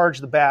 it will charge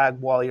the bag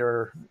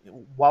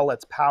while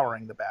it's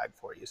powering the bag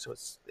for you. So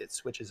it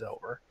switches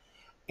over,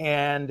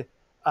 and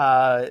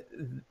uh,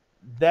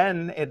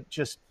 then it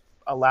just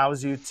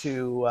allows you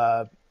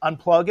to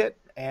unplug it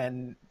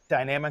and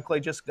dynamically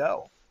just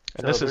go.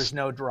 And So this there's is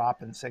no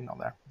drop in signal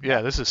there. Yeah.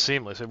 Yeah, this is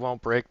seamless. It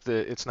won't break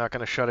it's not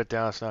going to shut it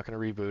down. It's not going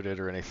to reboot it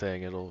or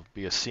anything. It'll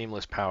be a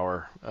seamless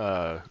power,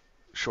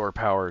 shore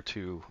power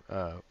to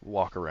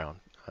walk around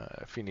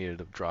if you needed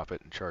to drop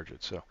it and charge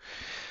it. So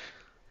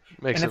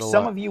makes And it if a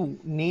some lot. of you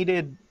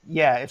needed,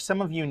 yeah, if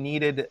some of you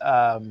needed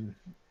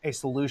a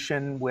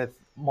solution with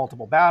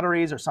multiple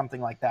batteries or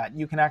something like that,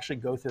 you can actually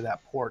go through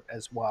that port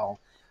as well.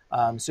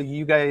 So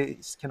you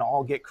guys can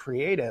all get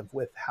creative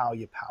with how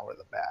you power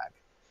the bag.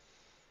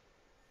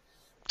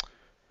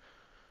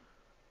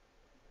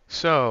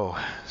 So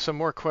some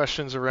more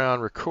questions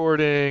around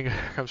recording.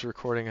 Comes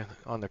recording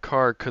on the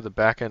card. Could the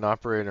backend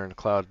operator in the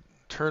cloud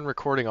turn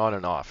recording on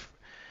and off?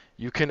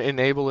 You can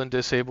enable and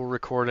disable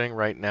recording.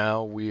 Right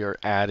now, we are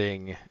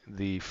adding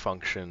the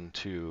function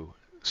to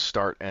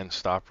start and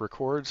stop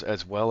records,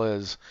 as well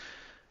as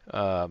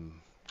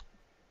um,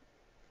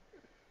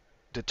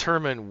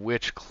 determine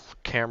which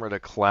camera to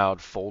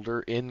cloud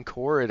folder in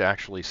core it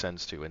actually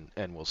sends to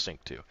and will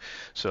sync to.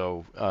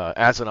 So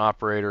as an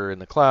operator in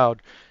the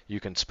cloud, you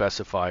can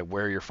specify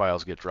where your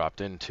files get dropped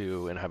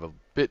into and have a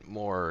bit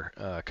more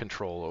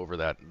control over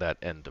that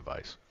end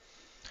device.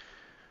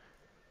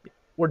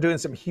 We're doing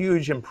some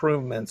huge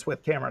improvements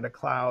with camera to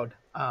cloud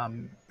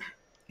in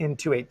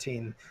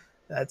 2.18.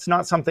 It's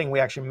not something we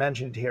actually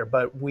mentioned here,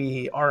 but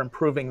we are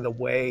improving the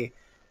way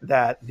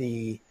that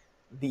the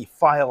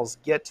files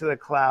get to the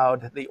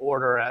cloud, the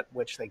order at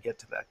which they get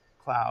to the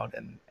cloud,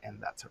 and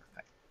that sort of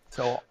thing.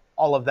 So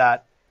all of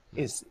that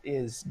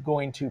is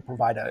going to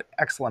provide an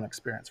excellent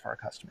experience for our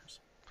customers.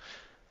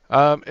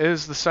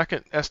 Is the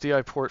second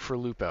SDI port for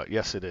loop out?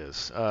 Yes, it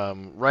is.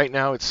 Right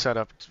now it's set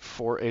up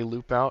for a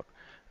loop out.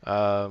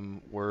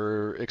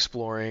 We're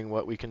exploring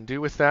what we can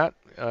do with that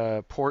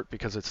port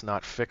because it's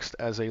not fixed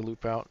as a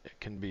loop out. It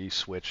can be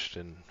switched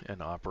and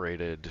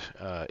operated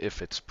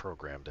if it's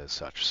programmed as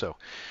such. So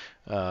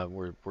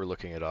we're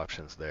looking at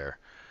options there.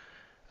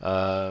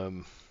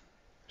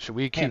 Should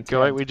we keep Hint,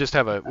 going?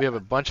 hint. We have a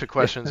bunch of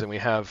questions and we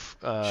have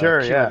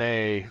Sure, yeah.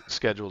 Q&A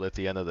scheduled at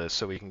the end of this,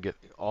 so we can get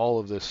all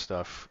of this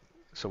stuff.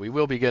 So we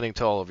will be getting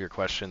to all of your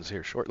questions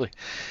here shortly,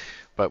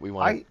 but we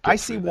want to I get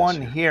see through this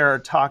one here. here Yeah,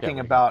 talking what do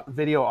you got? about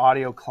video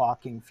audio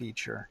clocking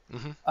feature.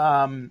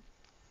 Mm-hmm.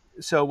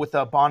 So with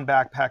the Bond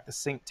backpack, the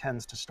sync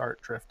tends to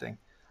start drifting.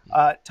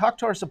 Talk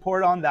to our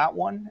support on that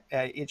one.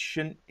 It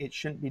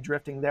shouldn't be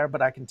drifting there,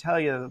 but I can tell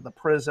you that the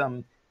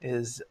Prism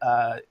is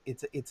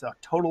it's a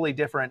totally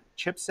different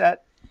chipset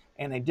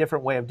and a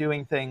different way of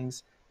doing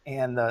things,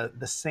 and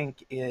the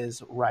sync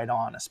is right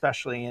on.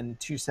 Especially in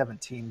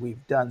 2.17,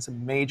 we've done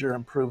some major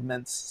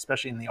improvements,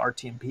 especially in the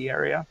RTMP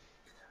area,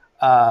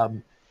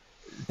 um,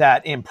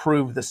 that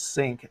improve the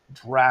sync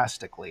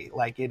drastically.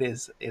 Like it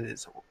is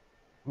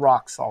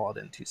rock solid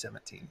in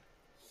 2.17.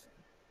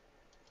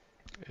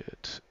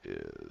 It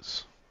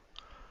is.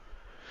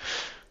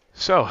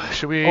 So,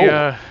 should we?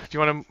 Oh,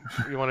 Do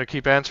you want to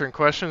keep answering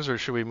questions, or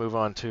should we move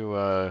on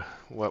to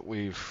what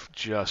we've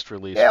just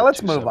released yeah, with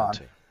let's move on.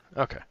 2.17?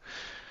 Okay.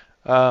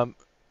 Um,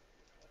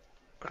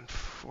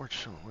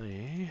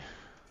 Unfortunately,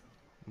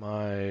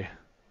 my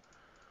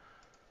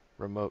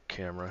remote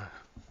camera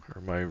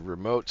or my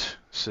remote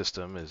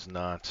system is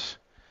not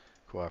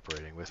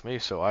cooperating with me,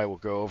 so I will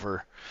go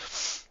over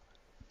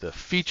the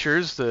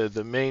features,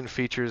 the main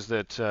features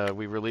that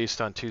we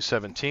released on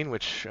 2.17,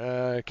 which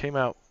came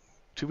out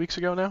 2 weeks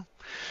ago now.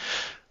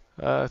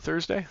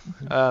 Thursday.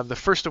 The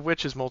first of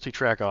which is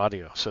multi-track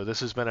audio. So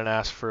this has been an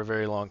ask for a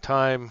very long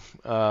time.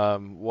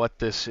 What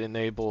this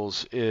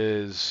enables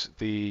is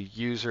the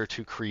user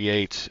to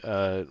create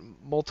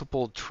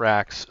multiple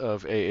tracks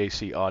of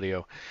AAC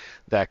audio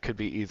that could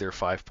be either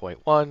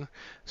 5.1,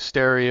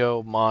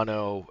 stereo,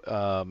 mono,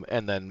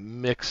 and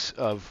then mix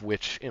of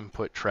which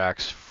input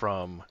tracks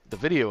from the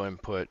video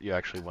input you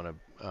actually want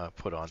to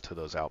put onto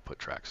those output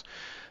tracks.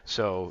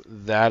 So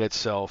that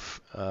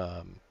itself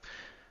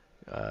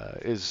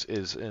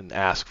is an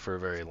ask for a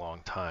very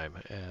long time,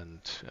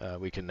 and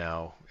we can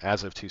now,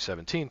 as of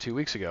 2.17, 2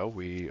 weeks ago,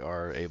 we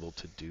are able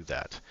to do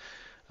that.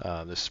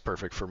 This is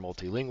perfect for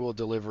multilingual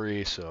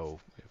delivery, so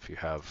if you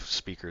have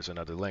speakers in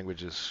other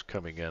languages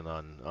coming in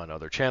on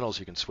other channels,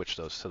 you can switch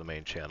those to the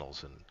main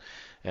channels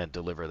and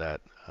deliver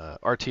that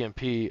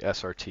RTMP,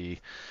 SRT,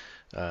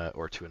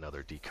 or to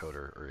another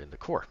decoder or in the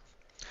core.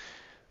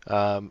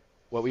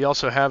 What we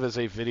also have is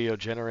a video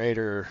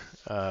generator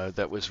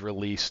that was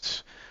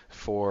released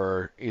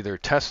for either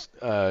test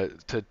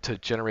to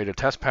generate a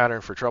test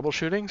pattern for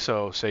troubleshooting.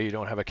 So say you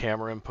don't have a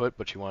camera input,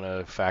 but you want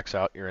to fax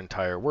out your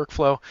entire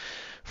workflow.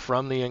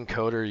 From the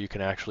encoder, you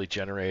can actually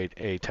generate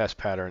a test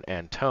pattern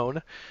and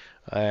tone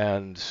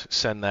and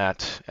send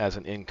that as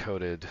an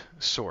encoded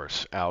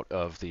source out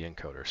of the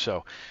encoder.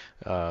 So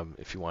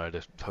if you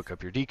wanted to hook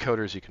up your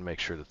decoders, you can make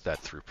sure that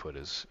that throughput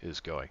is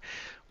going.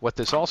 What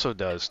this also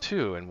does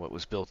too, and what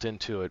was built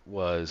into it,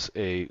 was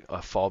a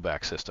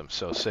fallback system.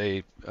 So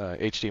say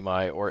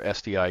HDMI or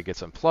SDI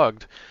gets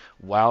unplugged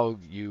while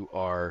you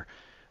are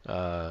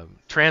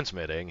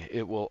transmitting,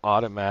 it will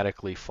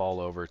automatically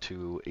fall over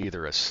to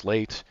either a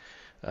slate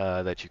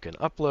that you can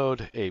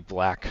upload, a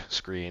black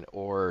screen,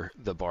 or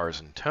the bars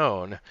and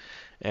tone,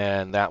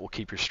 and that will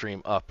keep your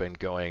stream up and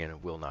going, and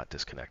it will not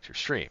disconnect your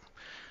stream.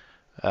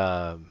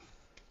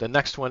 The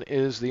next one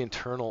is the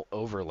internal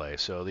overlay.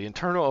 So the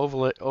internal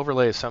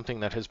overlay is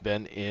something that has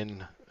been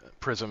in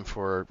Prism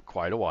for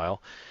quite a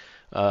while,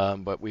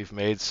 but we've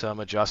made some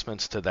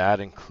adjustments to that,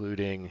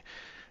 including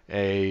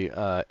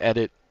a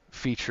edit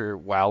feature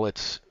while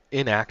it's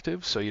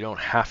inactive, so you don't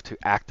have to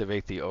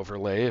activate the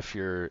overlay if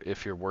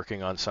you're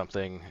working on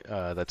something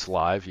that's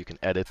live. You can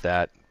edit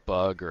that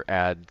bug or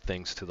add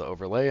things to the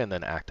overlay and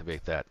then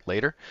activate that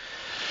later.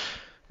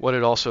 What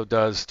it also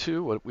does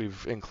too, what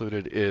we've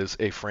included is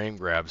a frame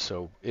grab.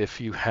 So if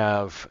you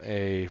have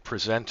a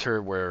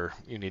presenter where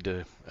you need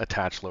to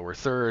attach lower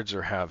thirds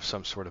or have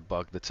some sort of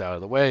bug that's out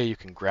of the way, you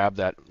can grab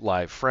that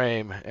live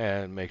frame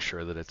and make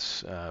sure that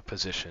it's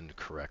positioned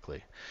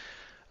correctly.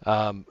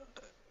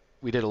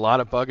 We did a lot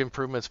of bug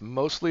improvements,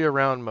 mostly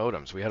around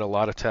modems. We had a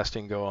lot of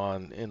testing go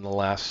on in the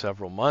last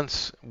several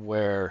months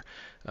where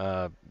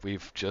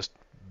we've just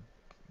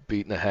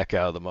beaten the heck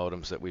out of the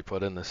modems that we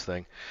put in this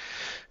thing,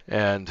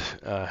 and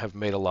have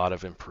made a lot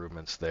of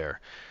improvements there.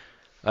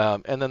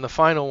 And then the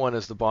final one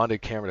is the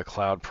bonded camera to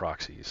cloud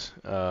proxies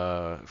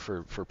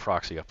for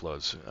proxy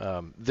uploads.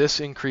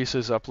 This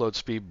increases upload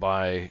speed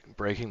by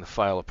breaking the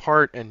file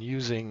apart and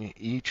using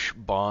each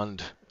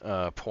bond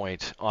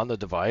point on the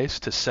device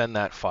to send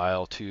that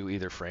file to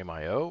either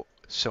Frame.io,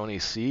 Sony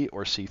C,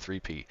 or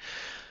C3P.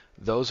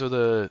 Those are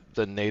the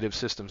native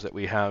systems that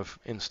we have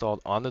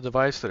installed on the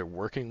device that are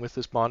working with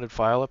this bonded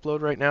file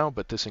upload right now,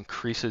 but this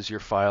increases your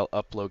file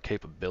upload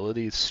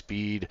capability,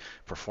 speed,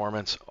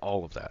 performance,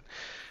 all of that.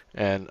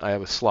 And I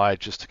have a slide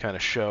just to kind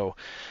of show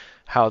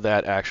how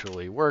that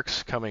actually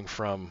works, coming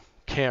from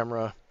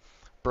camera,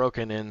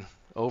 broken in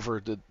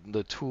over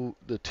the two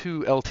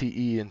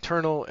LTE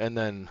internal, and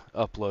then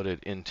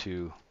uploaded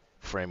into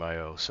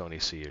Frame.io, Sony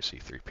C, or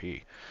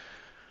C3P.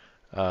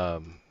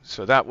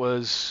 So that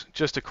was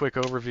just a quick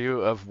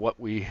overview of what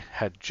we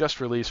had just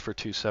released for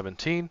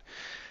 2.17.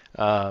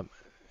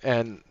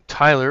 And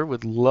Tyler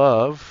would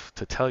love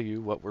to tell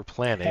you what we're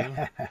planning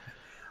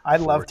I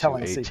for love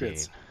telling 2.18.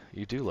 secrets.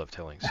 You do love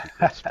telling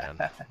secrets, man.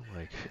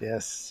 Like,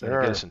 Yes, you're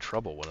gonna get sir. us in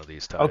trouble one of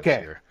these times Okay.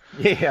 here.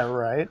 Yeah,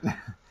 right.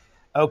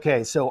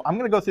 Okay, so I'm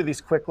going to go through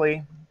these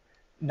quickly.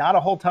 Not a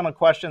whole ton of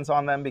questions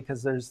on them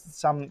because there's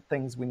some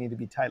things we need to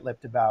be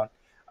tight-lipped about.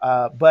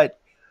 But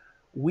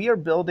we are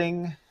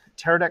building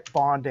Teradek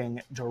bonding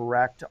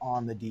direct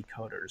on the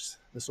decoders.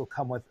 This will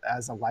come with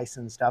as a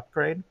licensed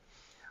upgrade.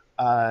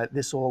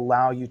 This will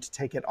allow you to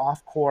take it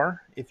off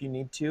core if you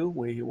need to.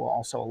 We will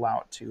also allow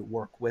it to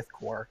work with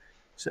core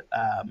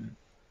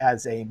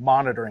as a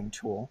monitoring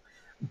tool.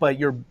 But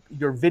your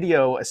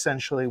video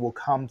essentially will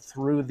come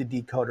through the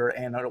decoder,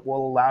 and it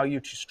will allow you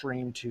to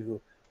stream to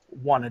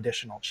one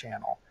additional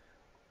channel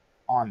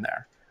on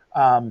there.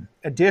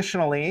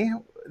 Additionally,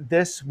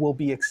 this will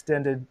be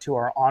extended to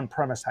our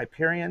on-premise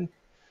Hyperion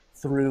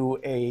through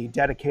a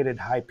dedicated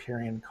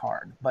Hyperion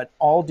card. But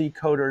all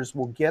decoders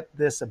will get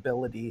this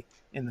ability,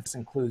 and this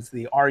includes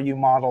the RU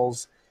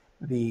models,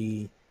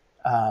 the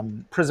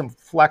Prism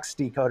Flex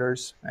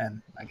decoders,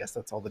 and I guess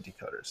that's all the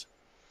decoders.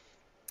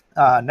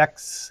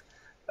 Next,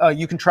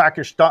 you can track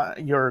your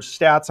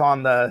stats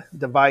on the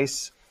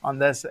device on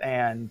this,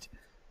 and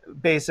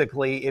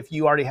basically, if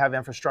you already have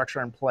infrastructure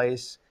in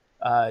place,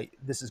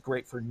 this is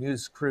great for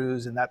news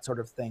crews and that sort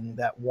of thing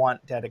that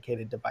want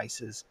dedicated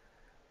devices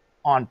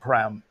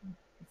on-prem,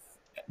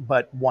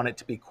 but want it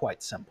to be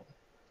quite simple.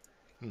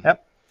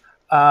 Yep.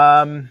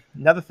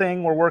 Another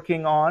thing we're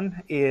working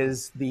on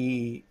is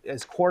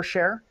core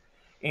share,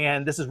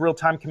 and this is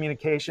real-time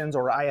communications,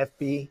 or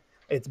IFB.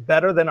 It's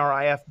better than our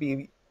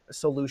IFB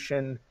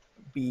solution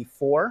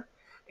before,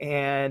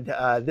 and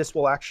this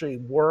will actually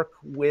work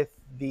with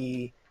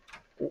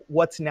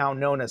what's now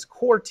known as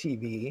Core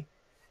TV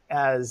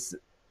as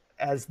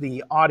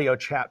the audio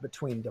chat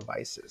between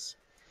devices.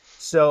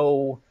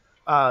 So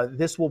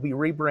this will be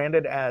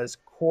rebranded as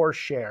Core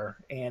Share,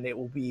 and it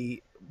will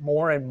be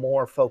more and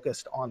more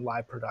focused on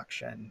live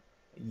production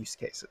use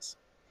cases.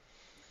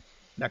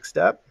 Next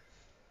up,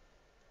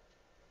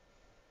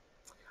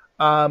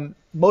 modem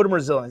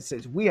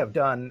resiliencies. We have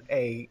done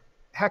a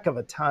heck of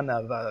a ton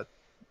of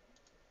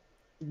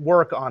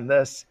work on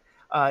this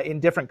in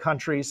different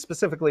countries,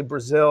 specifically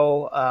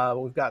Brazil.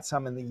 We've got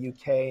some in the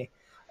UK,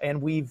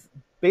 and we've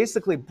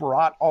basically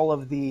brought all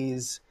of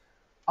these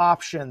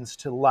options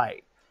to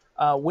light.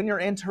 When you're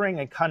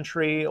entering a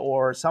country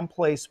or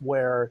someplace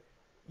where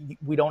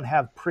we don't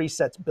have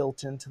presets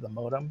built into the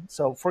modem.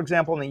 So, for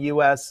example, in the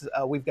US,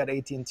 we've got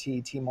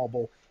AT&T,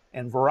 T-Mobile,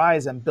 and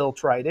Verizon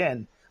built right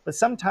in. But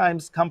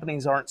sometimes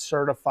companies aren't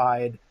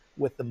certified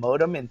with the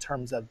modem in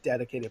terms of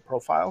dedicated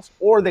profiles,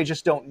 or they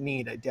just don't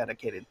need a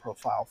dedicated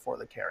profile for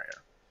the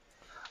carrier.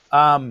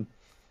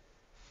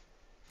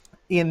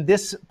 In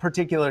this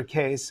particular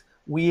case,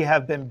 we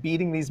have been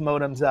beating these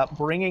modems up,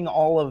 bringing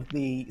all of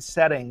the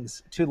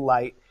settings to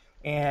light,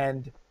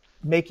 and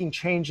making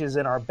changes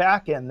in our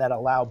backend that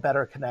allow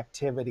better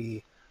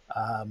connectivity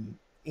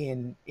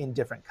in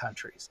different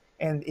countries.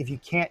 And if you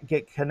can't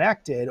get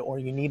connected, or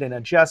you need an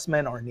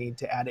adjustment or need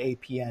to add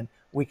APN,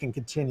 we can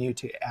continue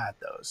to add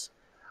those.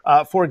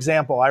 For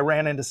example, I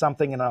ran into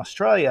something in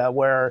Australia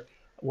where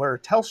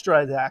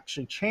Telstra had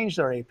actually changed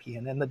their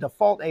APN, and the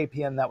default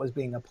APN that was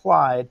being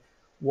applied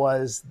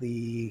was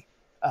the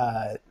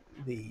old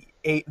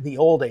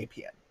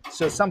APN.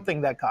 So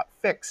something that got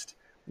fixed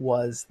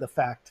was the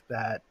fact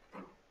that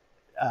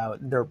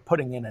they're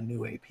putting in a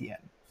new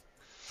APN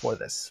for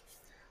this.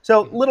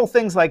 So Hmm. little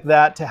things like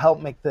that to help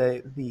make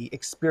the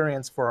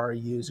experience for our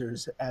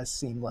users as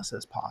seamless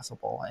as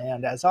possible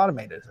and as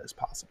automated as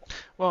possible.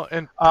 Well,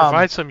 and Um,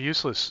 provide some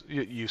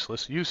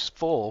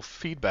useful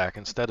feedback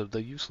instead of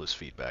the useless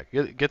feedback.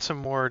 Get some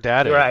more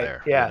data in right,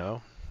 there, you yeah.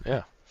 know? Yeah.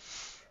 All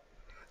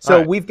So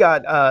right. we've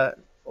got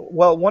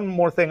well, one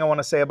more thing I want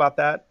to say about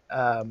that.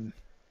 Uh,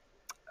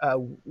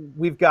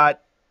 we've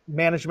got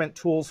management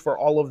tools for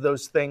all of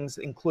those things,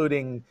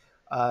 including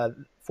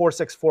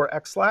 464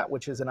 XLAT,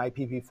 which is an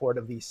IPv4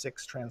 to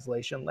v6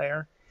 translation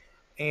layer,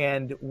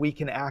 and we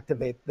can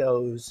activate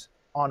those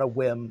on a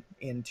whim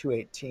in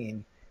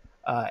 218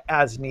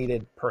 as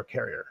needed per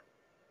carrier.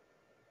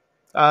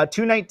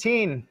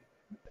 219,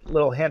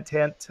 little hint,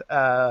 hint.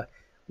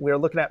 We're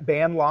looking at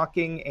band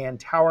locking and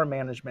tower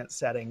management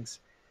settings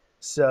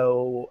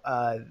so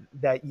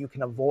that you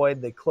can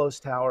avoid the close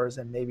towers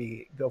and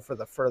maybe go for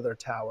the further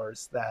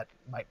towers that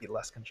might be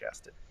less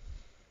congested.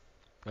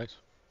 Nice.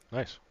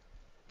 Nice.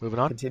 Moving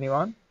on. Continue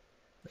on.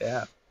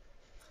 Yeah.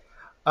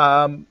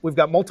 We've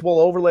got multiple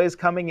overlays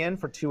coming in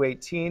for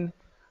 218.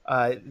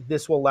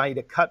 This will allow you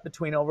to cut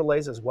between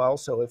overlays as well.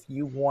 So if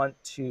you want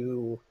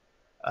to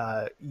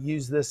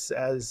use this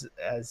as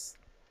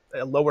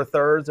a lower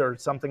thirds or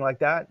something like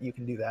that, you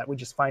can do that. We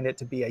just find it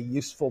to be a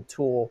useful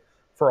tool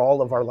for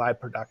all of our live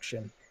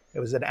production. It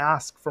was an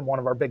ask from one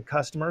of our big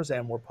customers,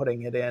 and we're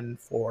putting it in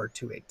for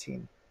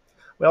 218.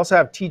 We also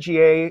have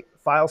TGA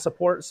file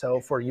support. So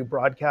for you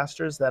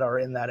broadcasters that are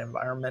in that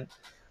environment,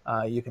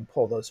 you can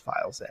pull those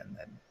files in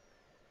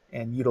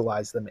and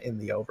utilize them in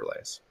the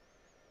overlays.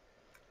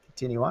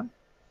 Continue on.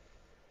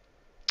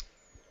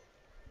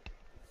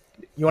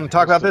 You want to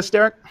talk Here's about the this,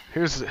 Derek?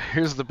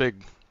 here's the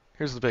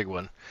big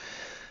one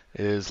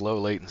is low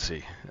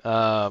latency.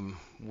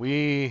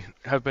 We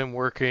have been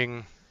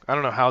working. I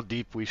don't know how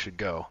deep we should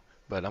go,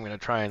 but I'm going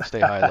to try and stay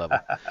high level.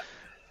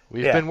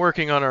 We've Yeah. been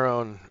working on our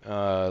own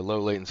low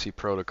latency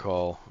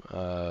protocol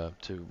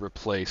to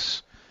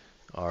replace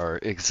our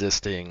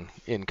existing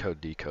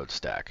encode decode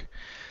stack.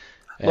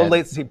 Low And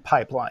latency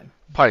pipeline.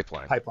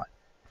 pipeline. Pipeline.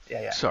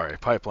 Yeah, yeah. Sorry,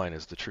 pipeline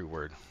is the true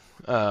word.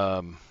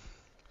 Um,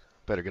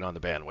 better get on the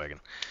bandwagon.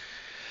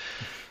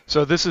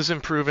 So this is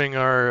improving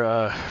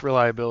our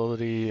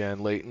reliability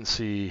and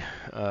latency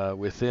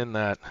within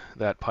that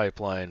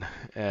pipeline.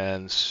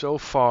 And so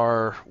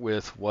far,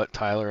 with what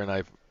Tyler and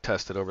I've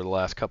tested over the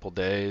last couple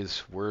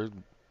days, we're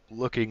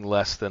looking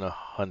less than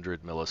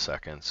 100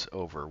 milliseconds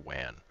over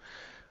WAN.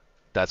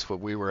 That's what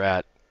we were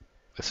at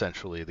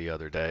essentially the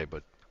other day,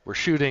 but we're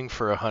shooting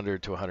for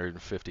 100 to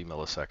 150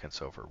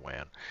 milliseconds over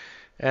WAN.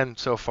 And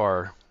so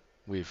far,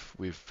 we've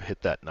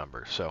hit that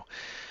number. So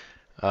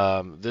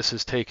this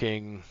is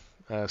taking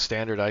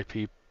standard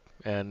IP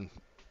and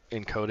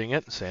encoding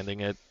it,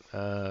 sending it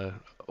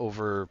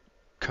over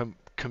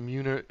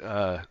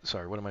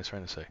sorry, what am I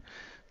trying to say?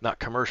 Not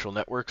commercial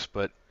networks,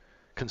 but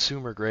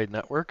consumer grade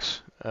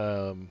networks,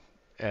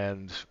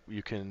 and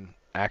you can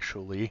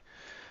actually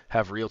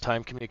have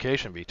real-time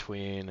communication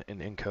between an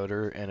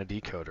encoder and a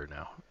decoder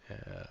now,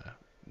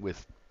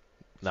 with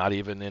not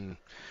even in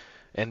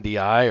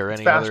NDI or It's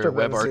any other faster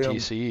than Zoom.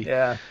 WebRTC,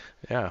 Yeah.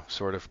 yeah,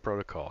 sort of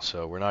protocol.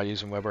 So we're not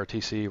using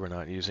WebRTC, we're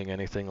not using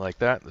anything like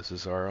that. This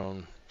is our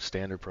own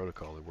standard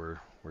protocol that we're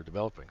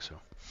developing. So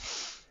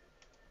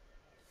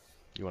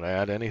you want to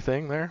add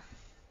anything there?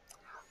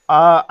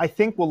 I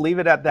think we'll leave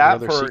it at Any that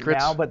other for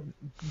now, secrets?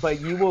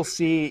 but you will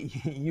see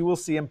you will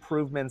see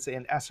improvements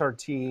in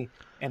SRT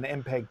and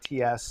MPEG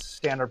TS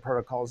standard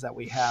protocols that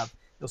we have.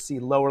 You'll see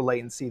lower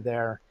latency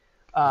there.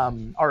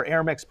 Our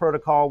AirMix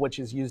protocol, which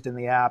is used in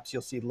the apps,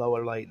 you'll see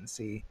lower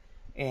latency,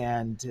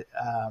 and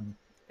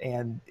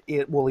and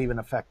it will even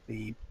affect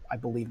I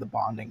believe the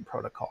bonding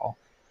protocol.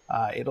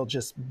 It'll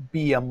just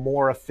be a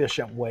more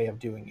efficient way of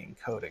doing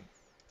encoding.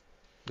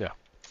 Yeah.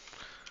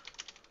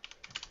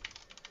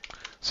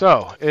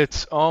 So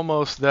it's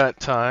almost that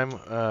time.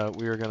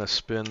 We are going to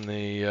spin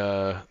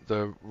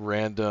the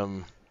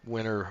random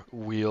winner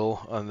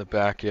wheel on the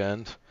back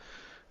end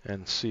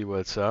and see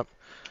what's up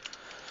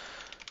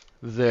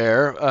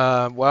there.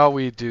 While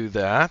we do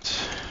that,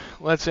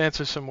 let's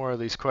answer some more of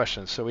these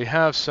questions. So we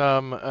have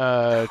some.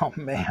 Oh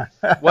man,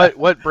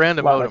 What brand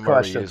a of lot of modem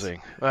are we questions.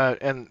 using?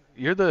 And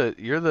you're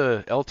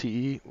the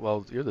LTE.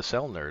 Well, you're the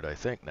cell nerd, I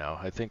think now.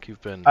 I think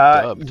you've been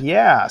dubbed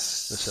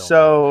Yes. the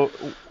cell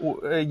nerd.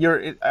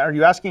 So are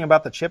you asking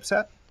about the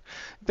chipset?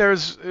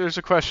 There's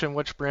a question: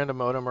 which brand of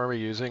modem are we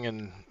using?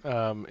 And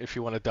if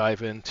you want to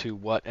dive into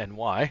what and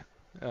why,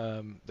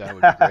 that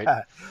would be great.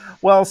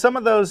 Well, some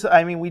of those,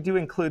 I mean, we do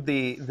include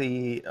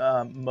the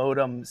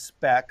modem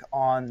spec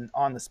on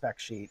the spec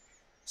sheet.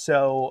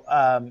 So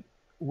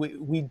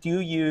we do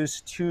use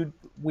two.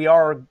 We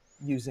are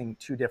using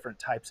two different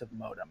types of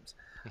modems,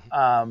 Mhm.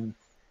 um,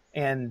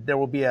 and there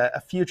will be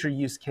a future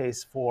use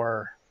case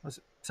for.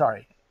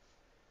 Sorry,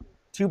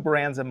 two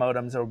brands of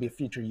modems. There will be a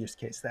future use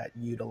case that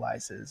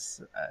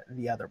utilizes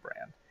the other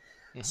brand.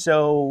 Mhm.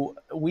 So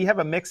we have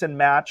a mix and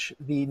match.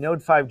 The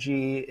Node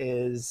 5G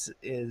is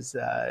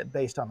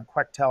based on the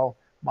Quectel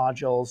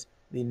modules.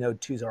 The Node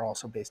 2s are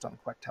also based on the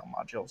Quectel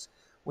modules.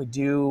 We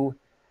do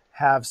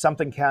have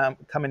something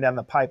coming down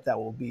the pipe that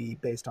will be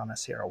based on a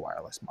Sierra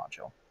Wireless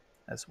module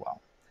as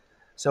well.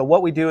 So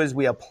what we do is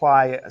we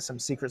apply some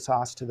secret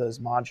sauce to those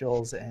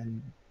modules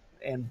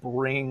and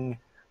bring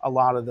a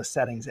lot of the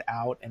settings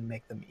out and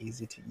make them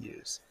easy to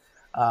use.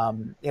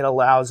 It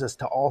allows us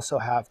to also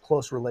have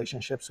close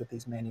relationships with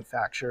these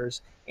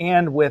manufacturers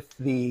and with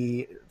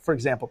for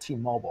example,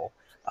 T-Mobile.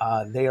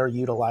 They are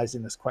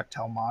utilizing this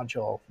Quectel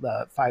module,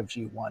 the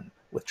 5G one,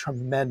 with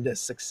tremendous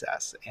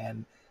success,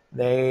 and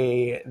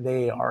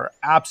they are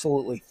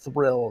absolutely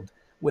thrilled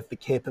with the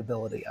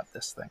capability of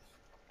this thing.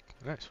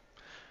 Nice.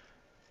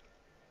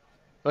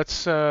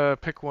 Let's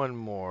pick one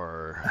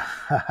more.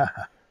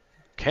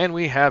 Can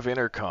we have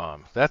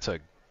intercom? That's a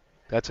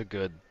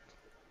good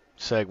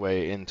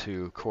segue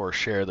into core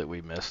share that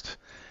we missed.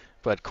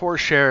 But core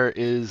share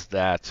is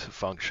that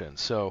function.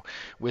 So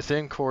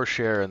within core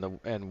share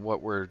and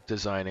what we're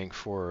designing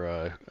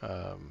for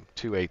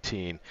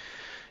 218,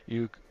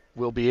 you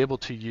will be able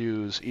to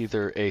use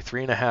either a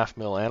 3.5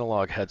 mil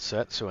analog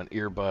headset, so an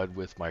earbud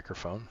with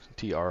microphone,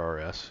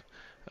 TRRS,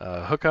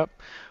 hookup,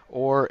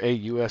 or a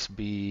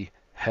USB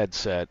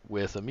headset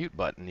with a mute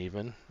button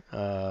even,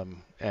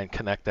 and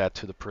connect that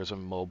to the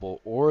Prism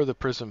Mobile or the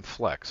Prism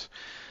Flex.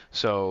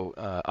 So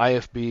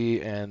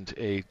IFB and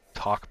a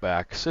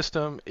talkback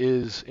system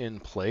is in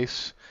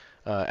place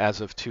as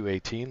of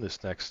 218,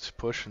 this next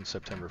push in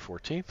September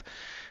 14th.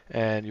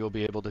 And you'll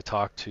be able to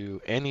talk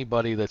to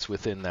anybody that's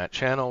within that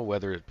channel,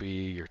 whether it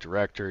be your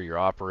director, your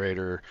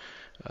operator,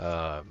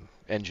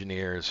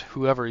 engineers,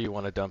 whoever you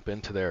want to dump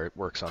into there. It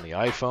works on the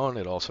iPhone.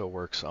 It also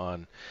works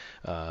on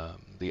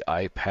the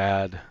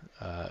iPad,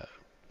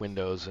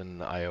 Windows,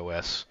 and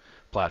iOS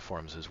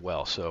platforms as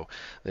well. So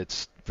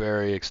it's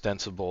very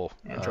extensible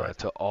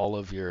to all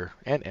of your,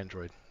 and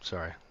Android,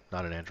 sorry,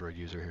 not an Android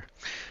user here,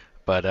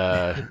 but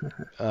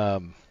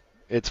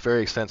it's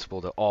very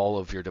extensible to all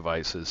of your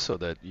devices so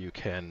that you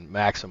can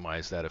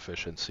maximize that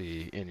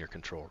efficiency in your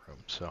control room.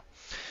 So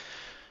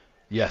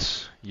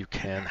yes, you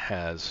can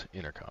has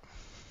intercom,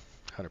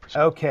 100%.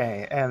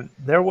 Okay, and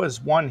there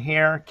was one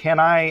here. Can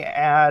I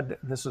add,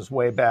 this is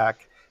way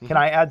back, can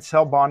I add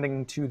cell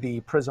bonding to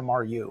the Prism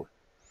RU?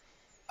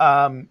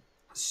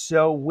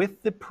 So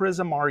with the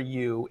Prism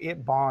RU,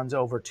 it bonds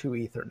over 2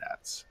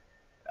 Ethernets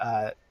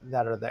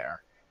that are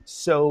there.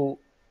 So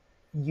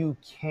you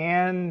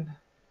can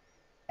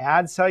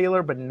add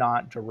cellular, but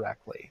not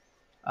directly.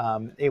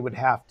 It would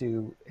have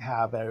to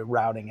have a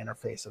routing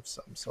interface of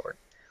some sort.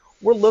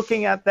 We're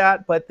looking at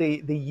that, but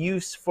the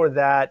use for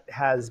that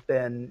has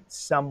been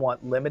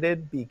somewhat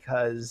limited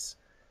because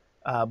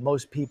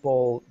most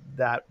people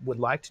that would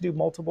like to do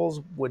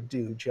multiples would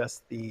do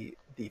just the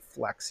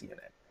flex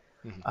unit.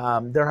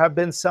 There have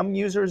been some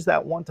users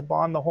that want to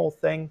bond the whole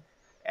thing.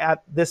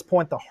 At this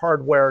point, the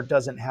hardware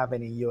doesn't have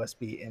any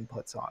USB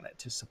inputs on it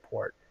to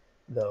support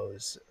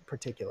those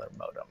particular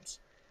modems.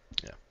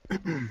 Yeah.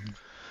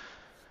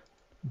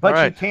 But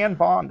right. You can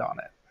bond on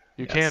it.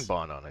 You can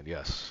bond on it,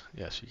 yes.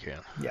 Yes, you can.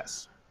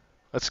 Yes.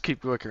 Let's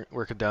keep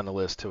working down the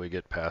list till we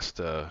get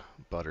past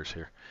Butters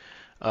here.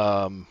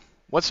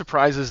 What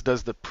surprises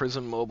does the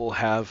Prism Mobile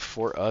have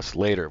for us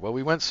later? Well,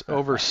 we went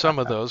over some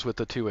of those with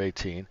the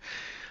 218.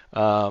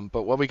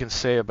 But what we can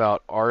say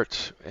about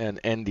ART and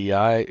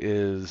NDI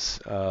is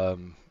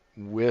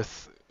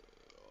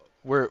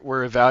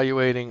we're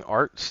evaluating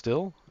ART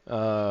still.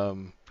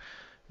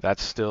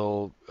 That's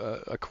still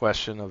a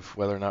question of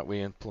whether or not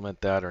we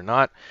implement that or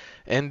not.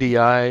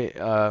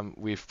 NDI,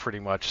 we've pretty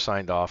much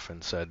signed off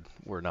and said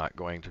we're not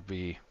going to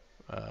be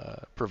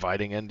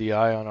providing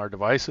NDI on our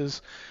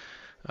devices.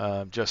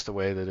 Just the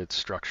way that it's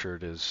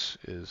structured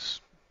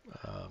is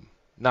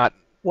not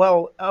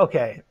well,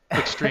 okay.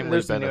 extremely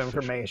There's some new beneficial.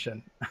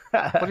 information.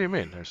 What do you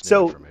mean? There's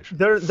new information.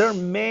 There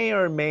may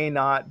or may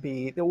not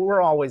be.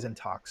 We're always in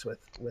talks with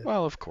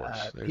well, of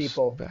course,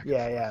 people.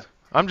 Yeah.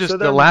 I'm just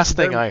the last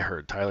thing I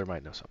heard. Tyler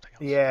might know something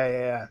else.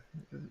 Yeah.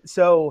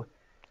 So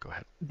go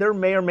ahead. There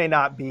may or may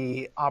not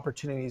be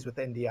opportunities with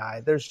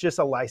NDI. There's just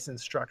a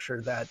license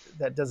structure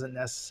that doesn't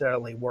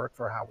necessarily work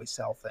for how we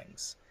sell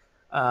things.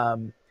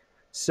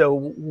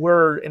 So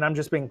and I'm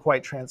just being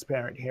quite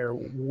transparent here.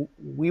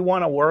 We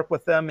want to work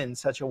with them in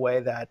such a way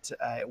that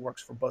it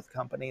works for both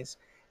companies.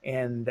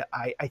 And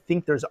I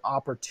think there's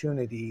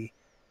opportunity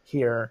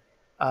here,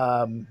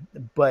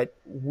 but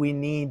we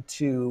need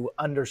to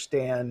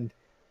understand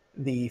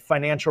the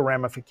financial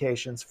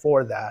ramifications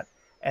for that.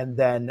 And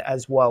then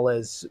as well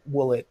as,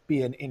 will it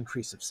be an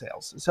increase of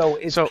sales? So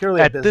it's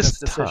purely a business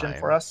decision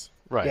for us.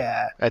 Right.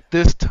 Yeah. At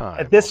this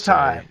time. It's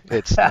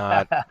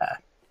not.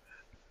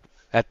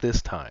 At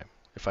this time,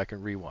 if I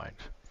can rewind.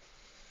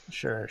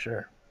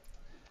 Sure.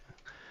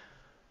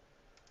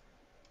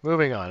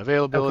 Moving on.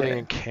 Availability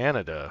in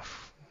Canada.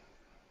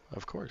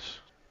 Of course.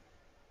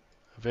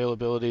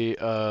 Availability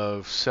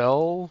of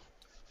cell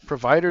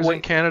providers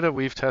in Canada.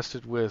 We've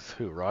tested with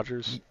who?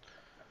 Rogers?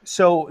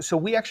 So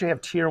we actually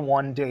have tier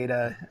 1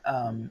 data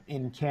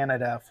in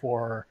Canada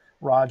for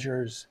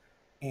Rogers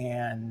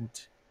and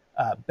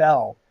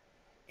Bell.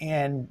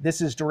 And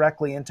this is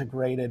directly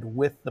integrated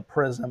with the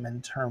Prism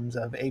in terms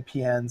of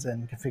APNs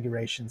and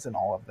configurations and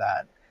all of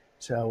that.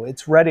 So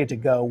it's ready to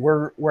go.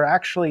 We're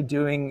actually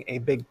doing a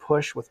big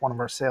push with one of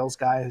our sales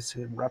guys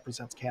who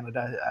represents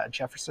Canada,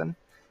 Jefferson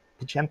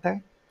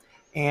Picente,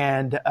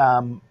 and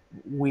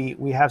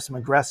we have some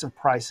aggressive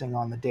pricing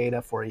on the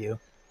data for you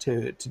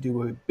to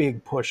do a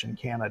big push in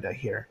Canada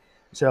here.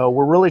 So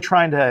we're really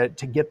trying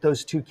to get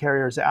those two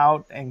carriers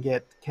out and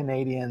get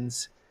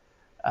Canadians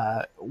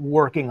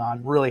working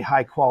on really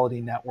high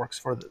quality networks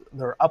for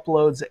their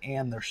uploads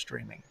and their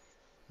streaming.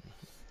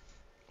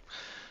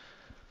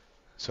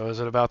 So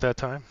is it about that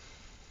time?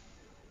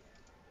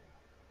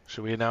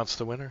 Should we announce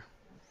the winner?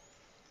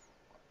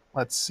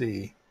 Let's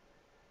see.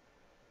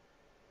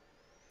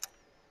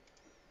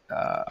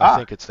 I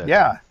think it's that time.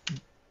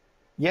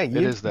 Yeah, yeah. It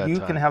is that You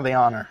can time. have the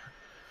honor.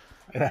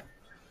 Yeah.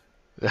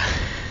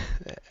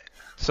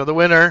 So the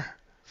winner,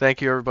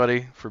 thank you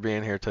everybody for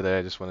being here today.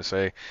 I just want to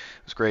say it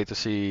was great to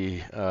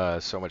see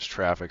so much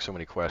traffic, so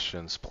many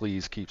questions.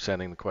 Please keep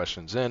sending the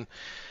questions in.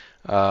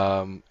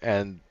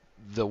 And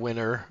the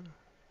winner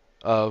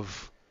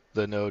of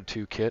the Node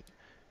 2 kit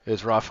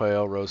is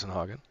Raphael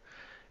Rosenhagen.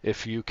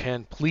 If you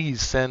can, please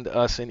send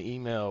us an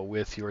email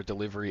with your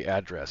delivery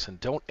address. And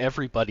don't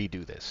everybody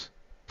do this,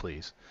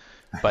 please.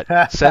 But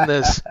send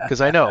this,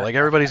 because I know, like,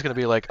 everybody's going to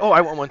be like, oh,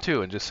 I want one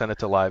too, and just send it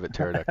to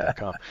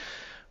live@teradek.com.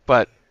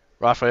 But,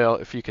 Raphael,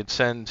 if you could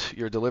send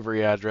your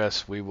delivery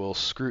address, we will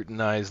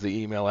scrutinize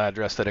the email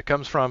address that it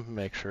comes from,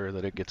 make sure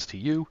that it gets to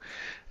you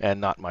and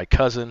not my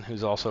cousin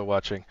who's also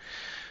watching.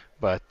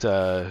 But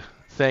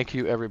thank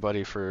you,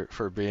 everybody,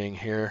 for being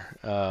here.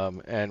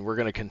 And we're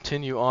going to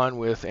continue on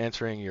with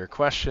answering your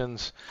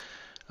questions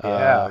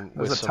Yeah, there's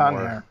with a some ton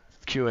more here.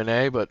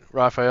 Q&A. But,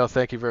 Raphael,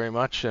 thank you very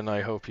much, and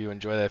I hope you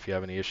enjoy that. If you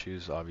have any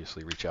issues,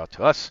 obviously reach out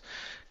to us,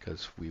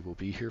 because we will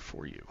be here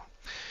for you.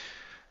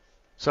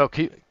 So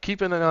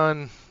keeping it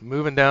on,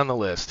 moving down the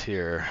list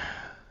here.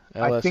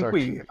 I think LSRT.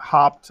 we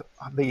hopped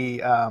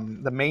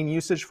the main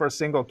usage for a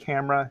single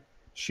camera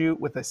shoot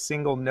with a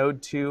single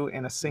Node 2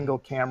 and a single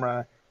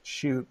camera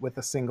shoot with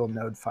a single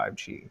Node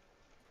 5G.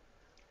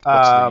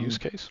 What's the use Um,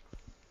 case?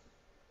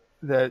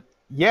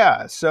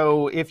 yeah,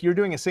 so if you're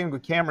doing a single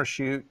camera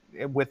shoot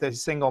with a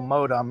single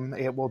modem,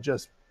 it will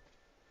just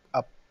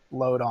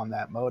upload on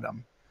that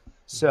modem.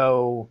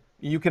 So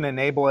you can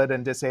enable it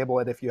and disable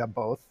it if you have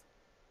both.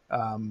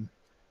 Um,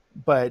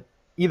 but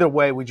either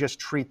way, we just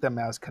treat them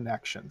as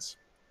connections.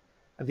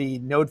 The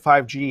Node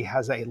 5G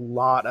has a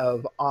lot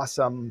of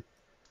awesome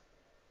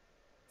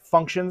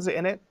functions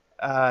in it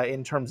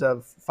in terms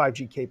of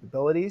 5G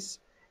capabilities,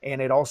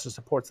 and it also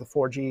supports the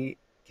 4G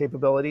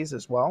capabilities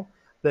as well.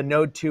 The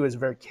Node 2 is a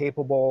very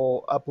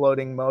capable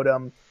uploading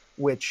modem,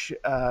 which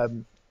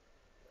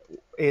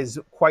is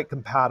quite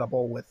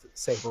compatible with,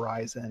 say,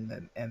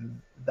 Verizon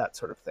and that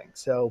sort of thing.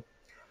 So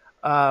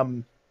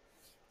um,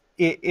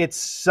 it's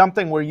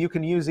something where you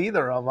can use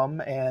either of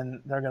them,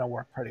 and they're going to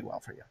work pretty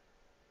well for you.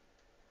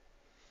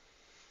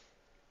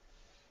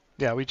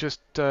 Yeah, we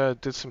just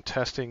did some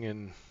testing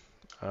in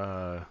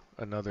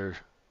another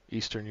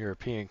Eastern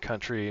European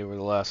country over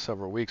the last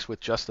several weeks with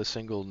just a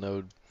single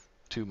Node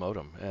 2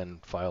 modem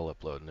and file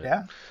upload, and it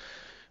Yeah,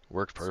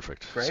 worked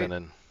perfect. great.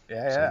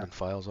 Yeah. Sending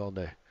files all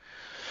day.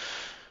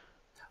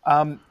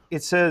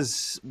 It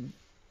says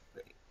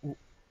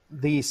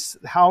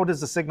how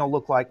does the signal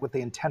look like with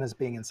the antennas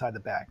being inside the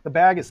bag? The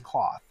bag is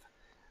cloth,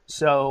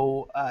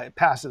 so it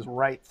passes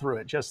right through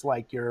it, just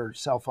like your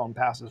cell phone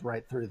passes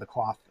right through the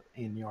cloth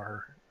in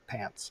your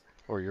pants,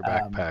 Or your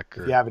backpack if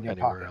you or have it in your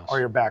anywhere pocket, else. or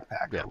your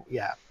backpack. Yeah.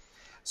 Yeah.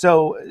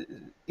 So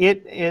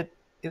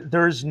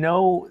there's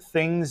no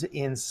things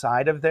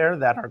inside of there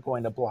that are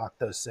going to block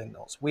those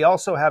signals. We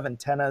also have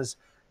antennas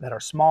that are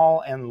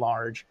small and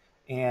large,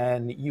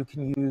 and you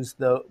can use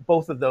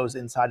both of those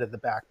inside of the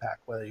backpack,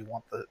 whether you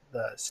want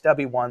the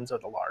stubby ones or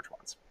the large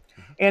ones.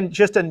 And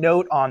just a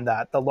note on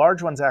that, the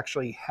large ones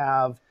actually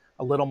have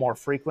a little more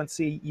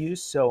frequency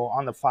use. So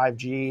on the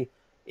 5G,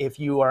 if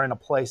you are in a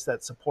place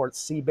that supports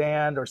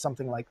C-band or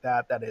something like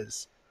that, that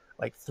is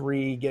like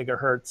 3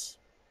 gigahertz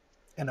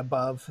and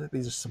above,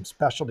 these are some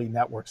specialty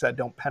networks that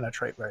don't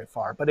penetrate very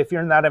far. But if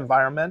you're in that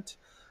environment,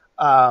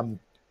 um,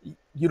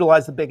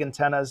 utilize the big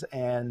antennas,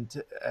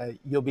 and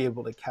you'll be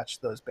able to catch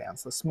those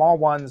bands. The small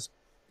ones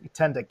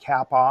tend to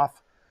cap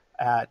off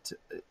at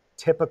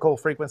typical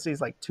frequencies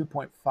like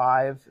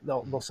 2.5.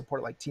 They'll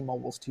support like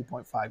T-Mobile's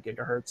 2.5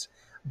 gigahertz,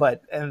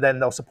 and then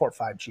they'll support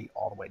 5G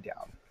all the way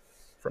down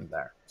from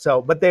there.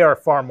 So, but they are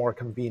far more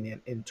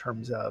convenient in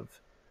terms of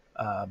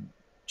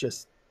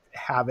just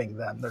having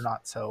them. They're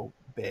not so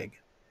big.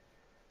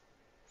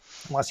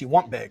 Unless you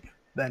want big,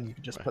 then you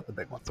can just put the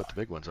big ones on. Put the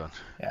big ones on.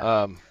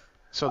 Yeah.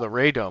 So the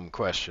radome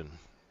question.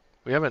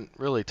 We haven't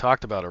really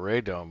talked about a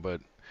radome,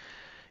 but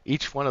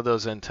each one of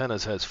those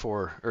antennas has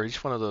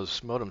each one of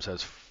those modems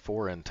has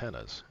 4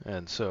 antennas.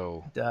 And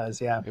so It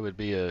does, yeah. it would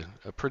be a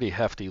pretty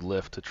hefty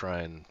lift to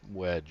try and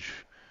wedge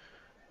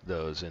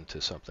those into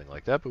something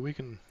like that, but we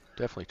can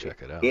definitely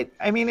check it out.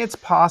 I mean, it's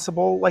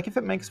possible. Like if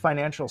it makes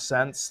financial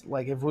sense,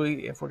 like if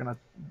we're gonna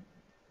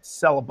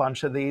sell a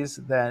bunch of these,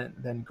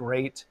 then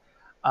great.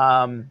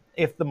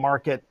 If the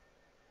market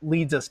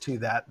leads us to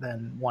that,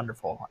 then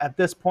wonderful. At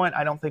this point,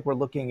 I don't think we're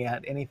looking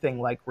at anything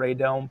like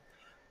radome.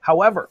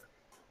 However,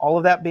 all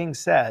of that being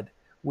said,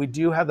 we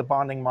do have the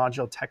bonding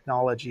module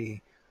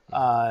technology,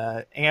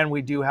 and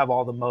we do have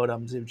all the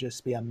modems. It would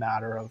just be a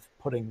matter of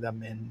putting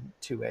them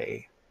into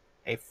a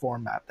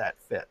format that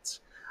fits.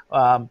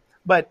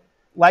 But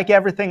like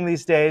everything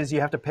these days,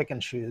 you have to pick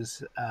and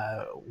choose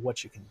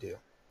what you can do.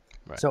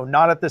 Right. So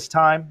not at this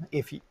time.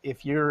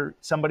 If you're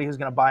somebody who's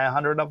going to buy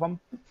 100 of them,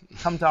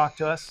 come talk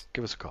to us.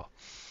 Give us a call.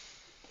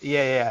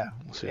 Yeah.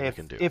 We'll see what we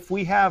can do. If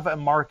we have a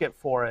market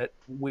for it,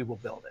 we will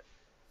build it.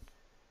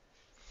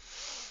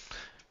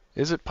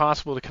 Is it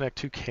possible to connect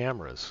two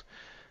cameras?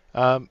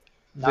 Not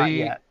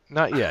yet.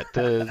 Not yet.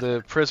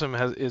 The Prism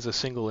is a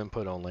single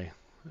input only,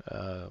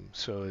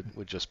 so it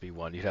would just be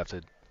one. You'd have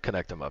to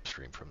connect them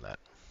upstream from that.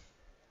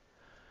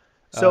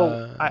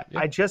 So Yeah.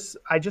 I just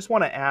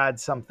want to add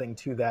something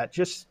to that,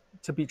 just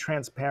to be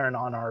transparent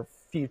on our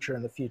future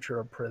and the future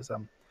of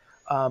Prism.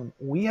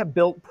 We have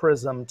built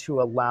Prism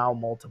to allow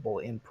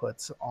multiple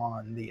inputs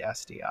on the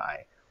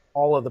SDI.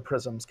 All of the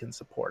Prisms can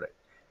support it.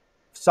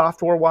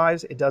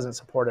 Software-wise, it doesn't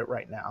support it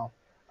right now,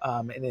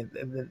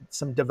 and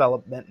some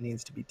development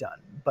needs to be done.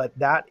 But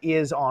that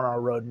is on our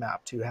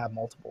roadmap to have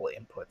multiple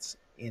inputs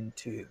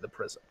into the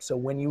Prism. So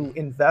when you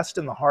invest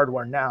in the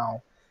hardware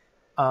now,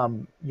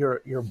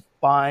 you're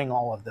buying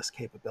all of this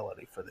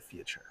capability for the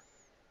future.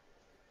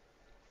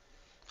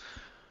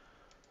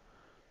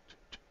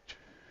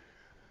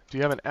 Do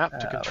you have an app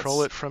to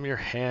control it from your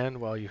hand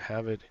while you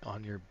have it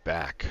on your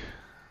back?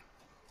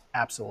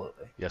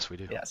 Absolutely. Yes, we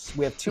do. Yes,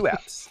 we have two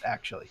apps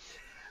actually.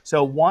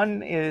 So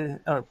one is,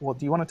 well,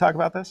 do you want to talk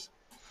about this?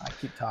 I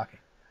keep talking.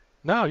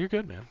 No, you're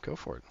good, man. Go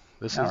for it.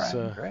 This All is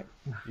right, great.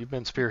 You've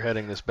been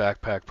spearheading this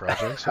backpack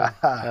project, so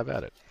have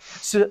at it.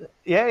 So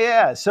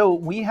yeah. So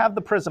we have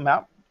the Prism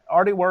app.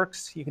 Already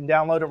works. You can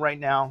download it right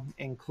now.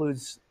 It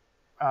includes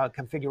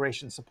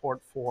configuration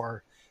support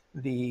for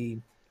the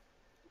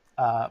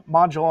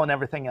module and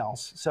everything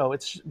else. So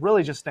it's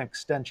really just an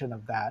extension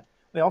of that.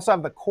 We also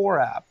have the core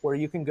app where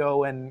you can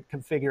go and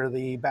configure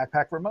the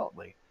backpack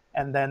remotely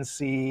and then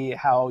see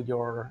how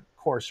your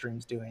core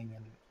stream's doing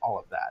and all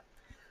of that.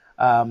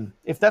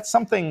 If that's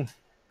something,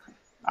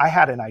 I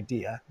had an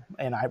idea,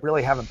 and I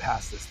really haven't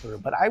passed this through,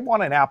 but I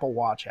want an Apple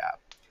Watch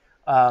app.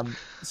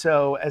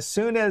 So as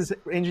soon as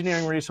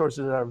engineering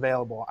resources are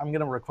available, I'm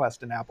going to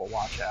request an Apple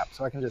Watch app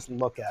so I can just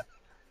look at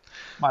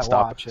my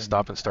watch.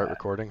 Stop and start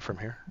recording from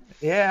here.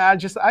 Yeah, I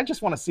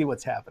just want to see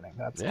what's happening.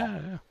 That's all.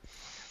 Yeah.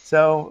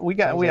 So we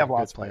have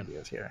lots of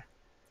ideas here.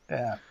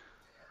 Yeah.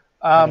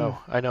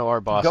 I know our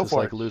boss is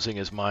like losing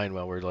his mind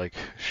while we're like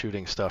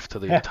shooting stuff to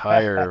the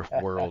entire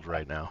world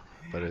right now,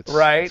 but it's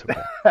right. It's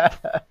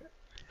okay.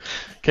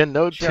 Can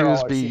Node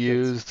 2s be secrets.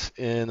 used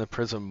in the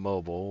Prism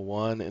Mobile?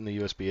 One in the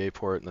USB-A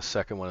port and the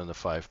second one in the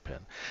 5-pin.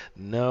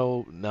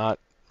 No, not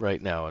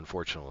right now,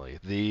 unfortunately.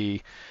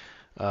 The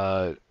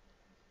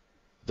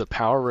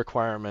power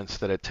requirements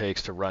that it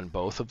takes to run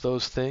both of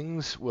those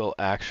things will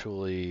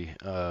actually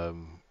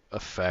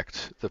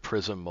affect the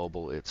Prism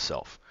Mobile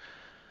itself.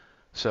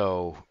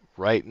 So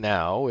right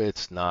now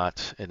it's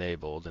not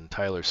enabled, and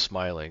Tyler's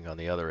smiling on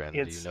the other end. Do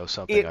you know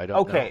something I don't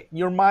know? Okay,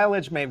 your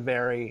mileage may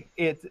vary.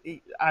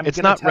 I'm going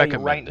to tell you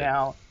right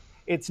now,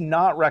 it's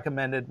not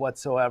recommended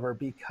whatsoever,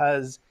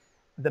 because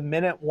the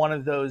minute one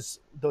of those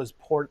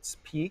ports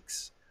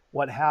peaks,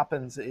 what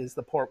happens is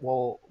the port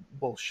will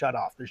shut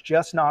off. There's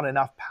just not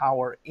enough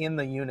power in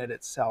the unit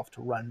itself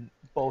to run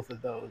both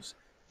of those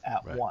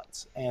at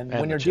once. And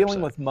when you're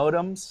dealing with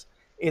modems,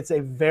 it's a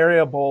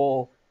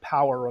variable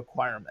power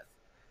requirement.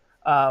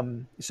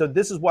 So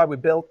this is why we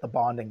built the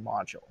bonding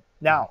module.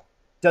 Now,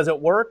 does it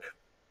work?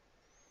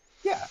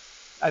 Yeah.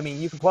 I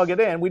mean, you can plug it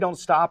in. We don't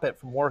stop it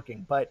from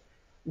working. But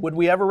would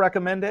we ever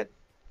recommend it?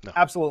 No.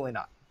 Absolutely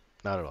not.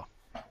 Not at all.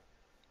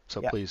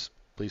 So please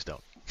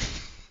don't.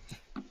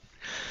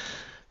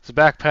 The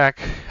backpack,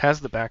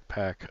 has the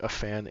backpack a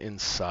fan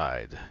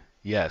inside?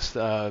 Yes.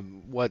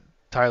 What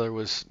Tyler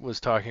was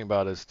talking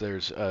about is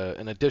there's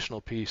an additional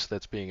piece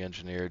that's being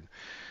engineered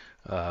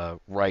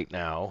right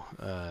now,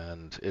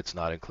 and it's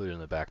not included in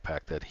the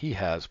backpack that he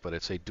has, but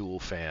it's a dual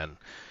fan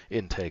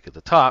intake at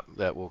the top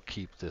that will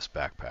keep this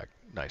backpack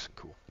nice and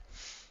cool.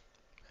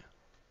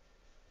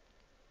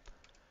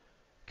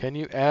 Can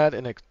you add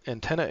an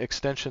antenna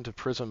extension to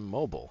Prism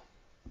Mobile?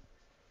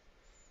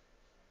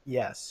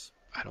 Yes.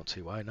 I don't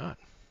see why not.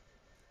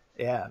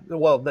 Yeah.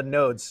 Well, the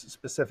nodes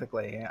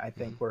specifically, I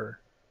think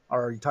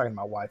are you talking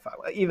about Wi-Fi?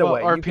 Either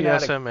way,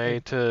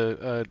 RPSMA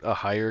to a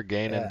higher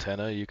gain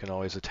antenna, you can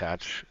always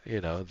attach,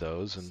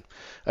 those. And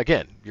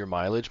again, your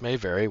mileage may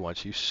vary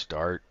once you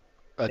start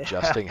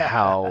adjusting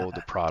how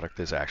the product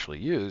is actually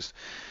used,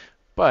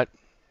 but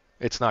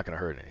it's not going to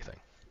hurt anything.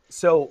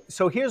 So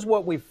here's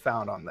what we've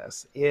found on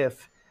this.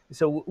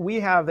 So we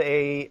have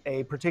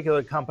a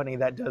particular company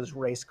that does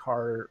race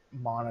car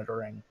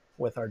monitoring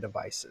with our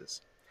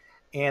devices,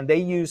 and they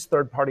use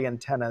third-party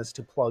antennas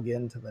to plug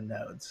into the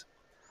nodes.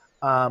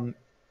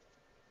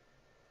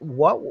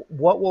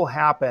 what will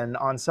happen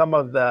on some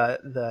of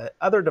the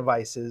other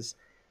devices,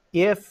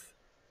 if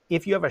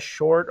you have a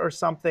short or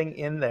something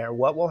in there,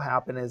 what will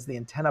happen is the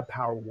antenna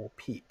power will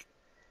peak,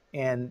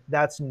 and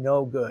that's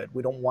no good.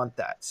 We don't want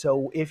that.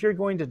 So if you're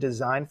going to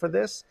design for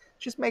this,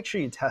 just make sure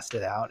you test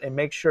it out and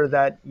make sure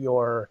that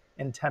your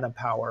antenna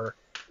power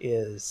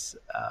is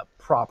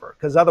proper,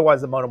 because otherwise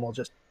the modem will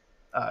just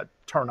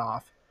turn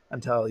off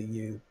until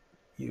you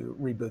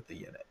reboot the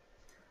unit.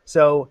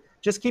 So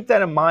just keep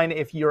that in mind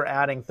if you're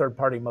adding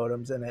third-party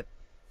modems in it,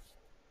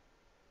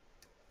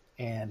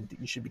 and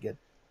you should be good.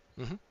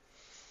 Mm-hmm.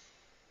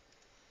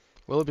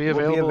 Will it be Will be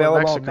available in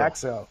available in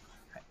Mexico?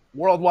 Mexico,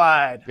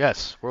 worldwide.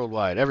 Yes,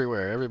 worldwide,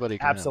 everywhere. Everybody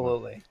can have one.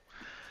 Absolutely.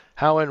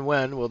 How and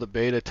when will the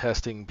beta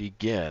testing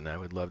begin? I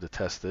would love to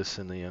test this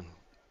in the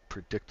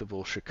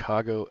unpredictable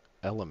Chicago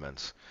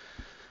elements.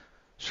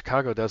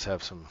 Chicago does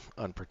have some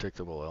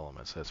unpredictable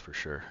elements, that's for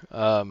sure.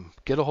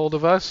 Get a hold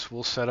of us.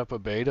 We'll set up a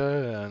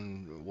beta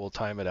and we'll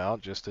time it out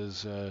just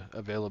as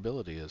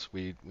availability is.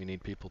 We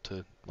need people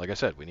to, like I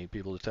said, we need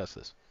people to test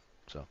this.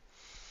 So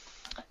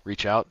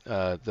reach out.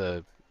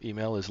 The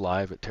email is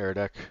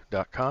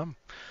live@teradek.com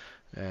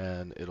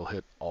and it'll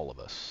hit all of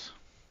us.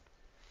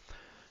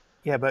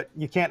 Yeah, but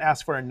you can't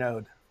ask for a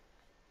node.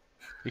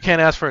 You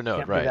can't ask for a node,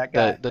 Can't be right? that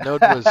guy. The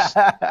node was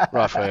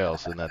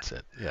Raphael's, and that's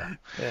it. Yeah.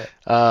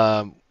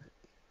 Yeah.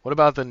 What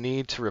about the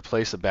need to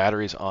replace the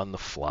batteries on the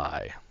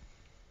fly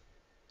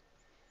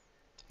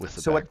with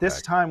the So at this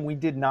backpack? time, we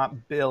did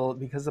not build,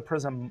 because the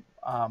Prism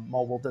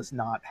Mobile does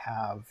not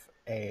have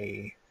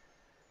a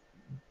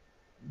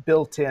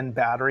built-in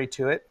battery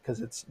to it,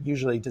 because it's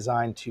usually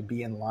designed to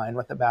be in line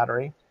with the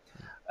battery.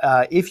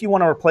 If you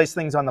want to replace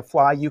things on the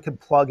fly, you could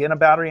plug in a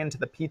battery into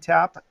the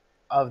P-tap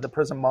of the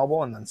Prism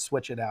Mobile and then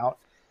switch it out.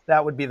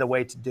 That would be the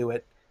way to do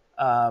it.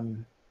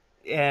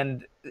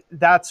 And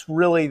that's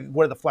really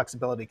where the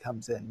flexibility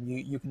comes in.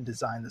 You can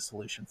design the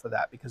solution for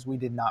that, because we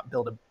did not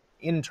build an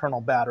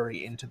internal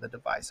battery into the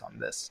device on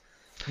this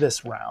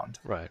round.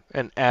 Right.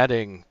 And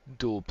adding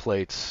dual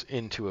plates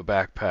into a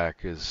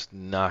backpack is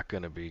not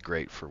going to be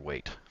great for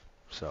weight.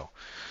 So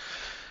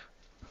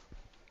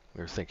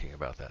we're thinking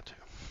about that too.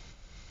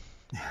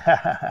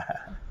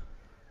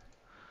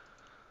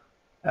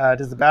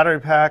 Does the battery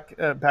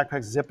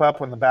backpack zip up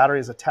when the battery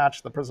is attached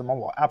to the Prism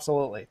Mobile?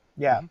 Absolutely.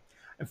 Yeah. Mm-hmm.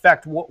 In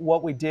fact,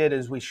 what we did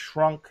is we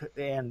shrunk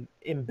and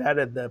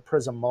embedded the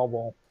Prism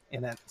Mobile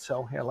in it.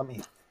 So here, let me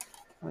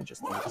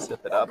just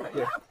zip it up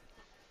here.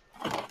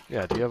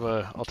 Yeah, do you have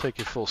a, I'll take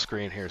you full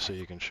screen here so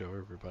you can show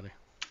everybody.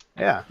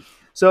 Yeah.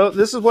 So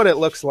this is what it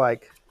looks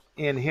like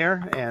in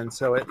here. And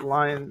so it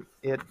locks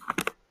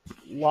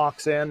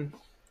in.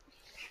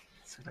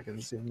 Let's see if I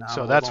can zoom out.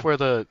 So that's where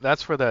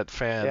that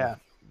fan Yeah.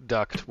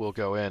 duct will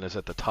go in, is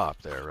at the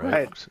top there, right?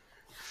 Right.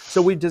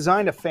 So we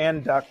designed a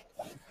fan duct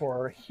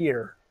for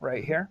here,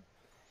 right here.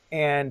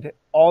 And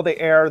all the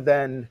air,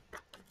 then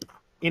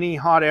any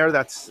hot air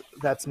that's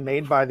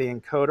made by the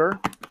encoder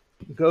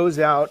goes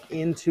out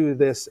into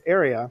this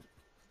area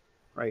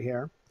right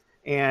here,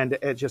 and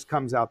it just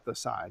comes out the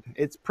side.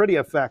 It's pretty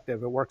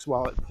effective. It works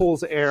well. It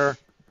pulls air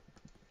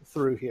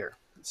through here.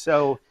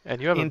 So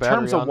And you have a in battery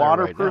terms of on there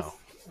waterproof, right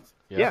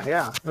now.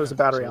 yeah, there's a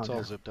battery so on it's there.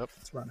 all zipped up.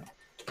 It's running.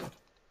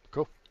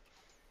 Cool.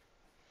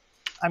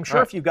 I'm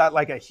sure if you've got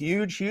like a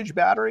huge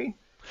battery,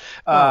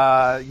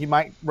 you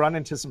might run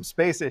into some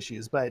space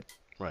issues, but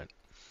Right.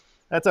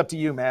 that's up to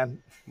you,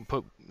 man.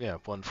 Put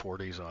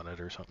 140s on it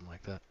or something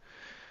like that.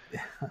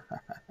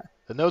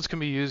 The nodes can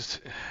be used.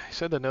 He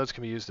said the nodes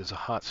can be used as a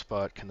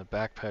hotspot. Can the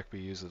backpack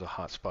be used as a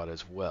hotspot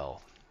as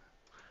well?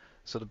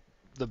 So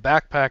the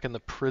backpack and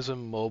the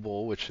Prism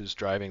Mobile, which is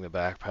driving the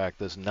backpack,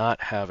 does not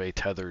have a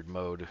tethered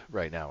mode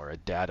right now, or a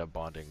data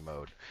bonding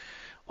mode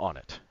on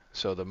it.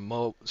 So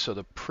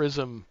the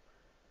Prism,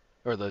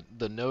 or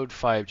the Node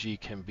 5G,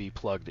 can be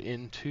plugged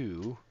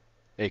into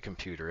a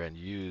computer and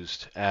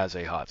used as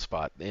a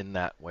hotspot in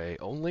that way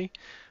only.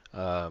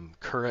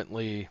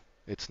 Currently,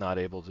 it's not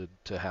able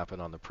to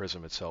happen on the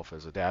Prism itself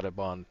as a data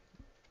bond,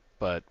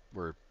 but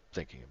we're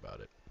thinking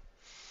about it.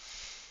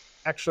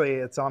 Actually,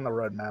 it's on the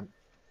roadmap.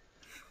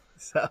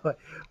 So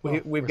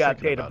we've got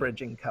data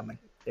bridging coming.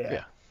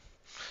 Yeah,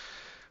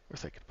 we're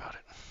thinking about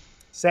it.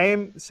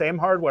 Same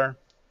hardware.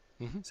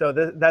 Mm-hmm. So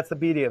that's the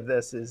beauty of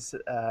this, is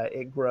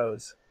it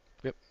grows.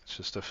 Yep, it's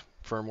just a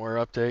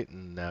firmware update,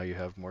 and now you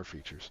have more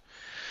features.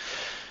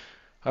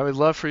 I would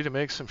love for you to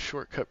make some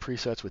shortcut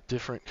presets with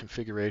different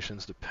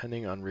configurations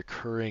depending on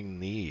recurring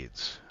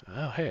needs.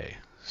 Oh, hey.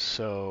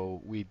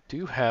 So we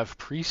do have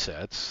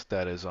presets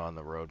that is on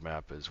the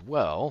roadmap as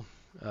well,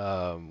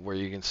 where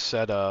you can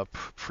set up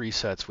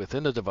presets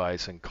within the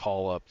device and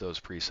call up those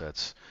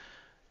presets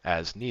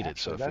as needed.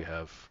 Actually, so if you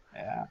have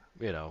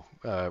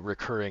yeah.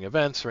 recurring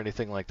events or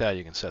anything like that,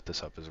 you can set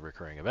this up as a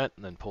recurring event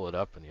and then pull it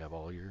up and you have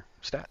all your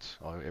stats.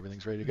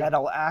 Everything's ready to go.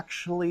 That'll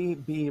actually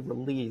be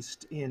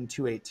released in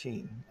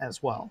 2.18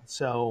 as well.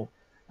 So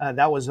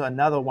that was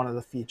another one of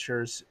the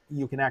features.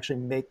 You can actually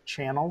make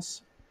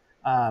channels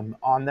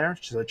on there,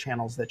 so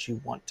channels that you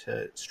want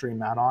to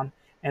stream out on.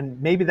 And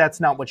maybe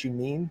that's not what you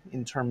mean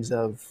in terms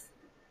of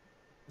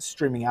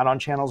streaming out on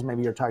channels.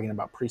 Maybe you're talking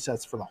about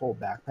presets for the whole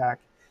backpack.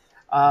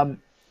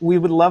 We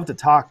would love to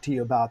talk to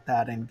you about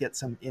that and get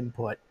some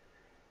input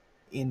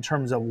in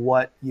terms of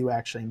what you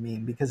actually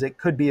mean, because it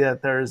could be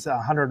that there's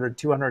 100 or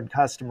 200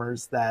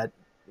 customers that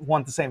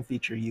want the same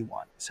feature you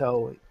want.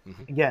 So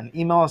again,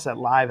 email us at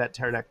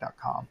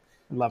live@teradek.com.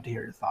 We'd love to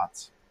hear your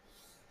thoughts.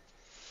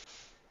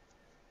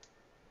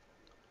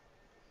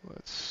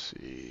 Let's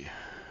see.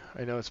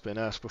 I know it's been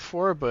asked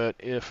before, but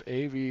if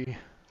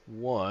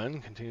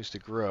AV1 continues to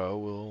grow,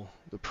 will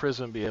the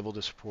Prism be able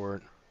to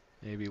support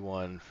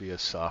AV1 via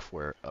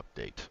software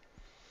update?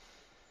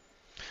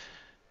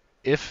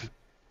 If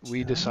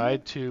we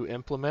decide to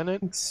implement it? I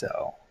think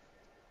so.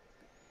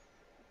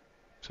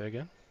 Say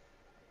again?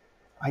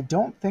 I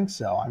don't think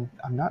so.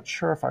 I'm not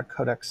sure if our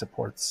codec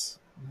supports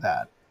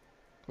that.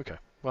 Okay.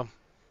 Well,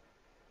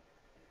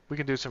 we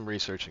can do some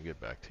research and get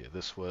back to you.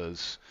 This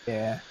was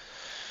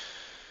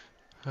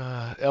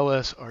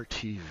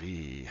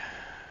LSRTV.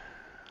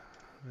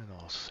 And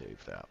I'll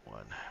save that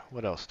one.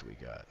 What else do we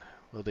got?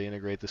 Will they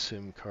integrate the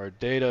SIM card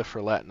data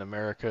for Latin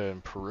America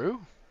and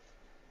Peru?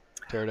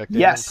 Teradek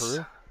data in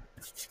Peru?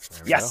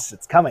 Yes,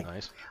 it's coming.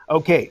 Nice.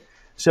 Okay,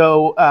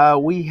 so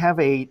we have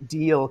a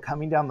deal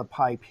coming down the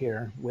pipe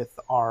here with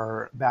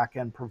our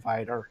backend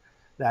provider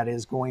that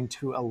is going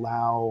to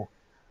allow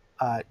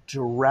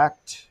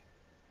direct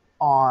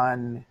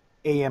on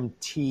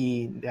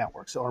AMT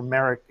networks, or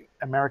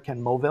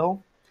American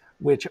Mobile,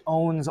 which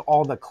owns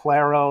all the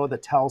Claro, the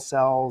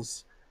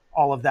Telcels,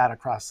 all of that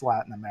across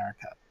Latin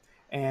America.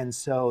 And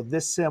so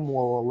this SIM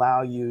will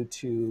allow you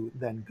to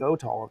then go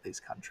to all of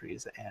these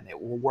countries, and it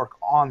will work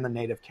on the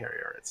native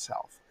carrier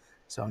itself.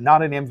 So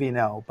not an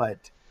MVNO,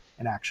 but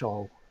an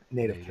actual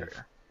native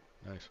carrier.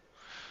 Nice.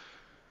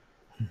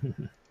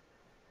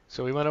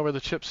 So we went over the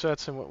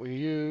chipsets and what we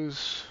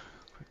use.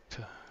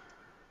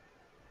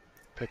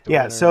 Pick the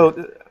winner.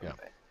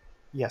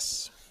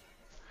 Yes.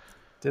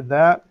 Did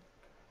that.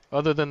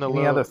 Other than the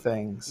other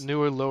things?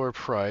 Newer, lower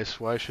price,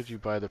 why should you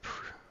buy the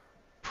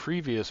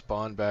previous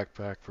Bond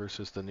backpack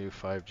versus the new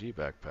 5G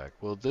backpack?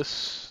 Will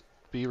this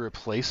be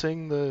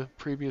replacing the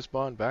previous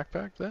Bond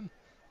backpack then,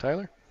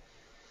 Tyler?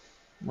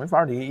 We've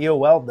already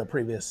EOL'd the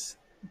previous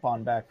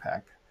Bond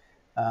backpack.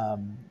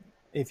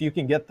 If you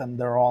can get them,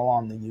 they're all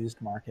on the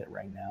used market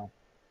right now.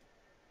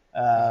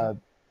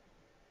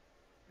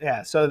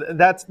 Yeah, so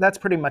that's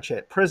pretty much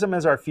it. Prism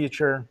is our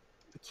future,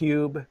 the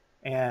Cube,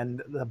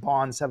 and the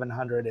Bond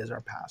 700 is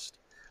our past.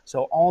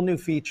 So all new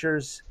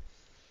features,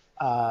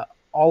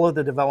 all of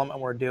the development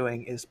we're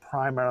doing is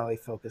primarily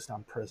focused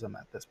on Prism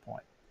at this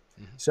point.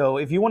 So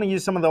if you want to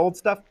use some of the old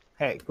stuff,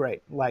 hey,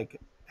 great. Like,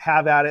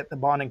 have at it. The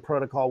bonding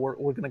protocol, we're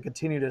going to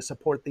continue to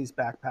support these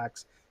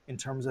backpacks in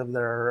terms of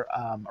their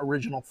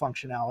original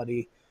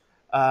functionality.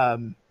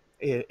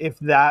 If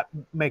that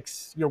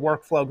makes your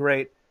workflow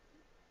great,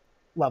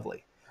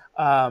 lovely.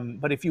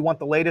 But if you want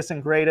the latest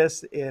and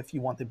greatest, if you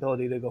want the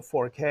ability to go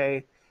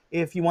 4K,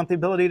 if you want the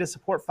ability to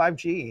support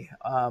 5G,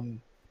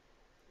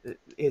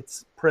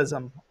 it's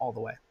Prism all the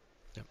way.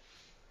 Yep.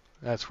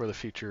 That's where the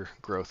future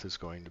growth is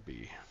going to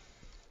be.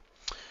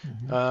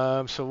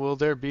 So will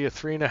there be a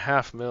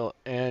 3.5 mil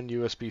and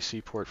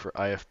USB-C port for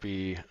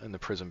IFB in the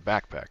Prism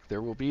backpack?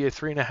 There will be a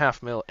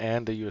 3.5 mil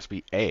and a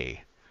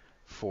USB-A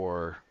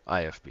for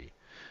IFB.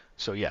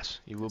 So yes,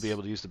 you will be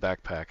able to use the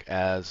backpack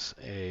as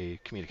a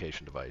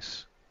communication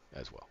device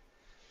as well.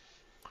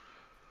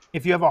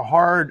 If you have a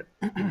hard,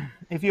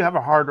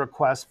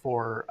 request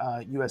for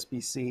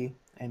USB-C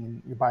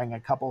and you're buying a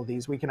couple of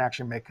these, we can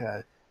actually make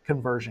a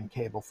conversion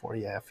cable for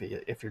you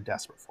if you're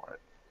desperate for it.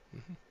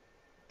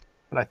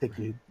 But I think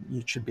you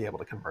should be able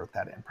to convert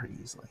that in pretty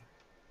easily.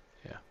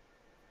 Yeah.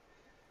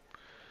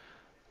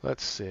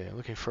 Let's see. I'm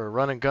looking for a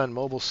run and gun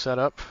mobile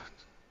setup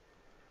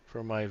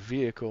for my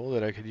vehicle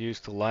that I could use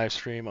to live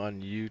stream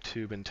on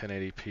YouTube in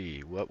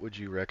 1080p. What would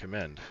you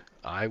recommend?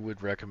 I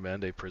would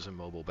recommend a Prism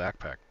Mobile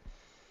Backpack.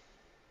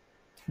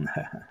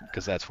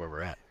 Because that's where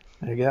we're at.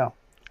 There you go.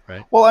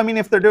 Right? Well, I mean,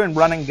 if they're doing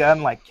run and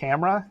gun like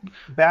camera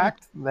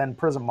backed, then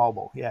Prism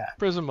Mobile, yeah.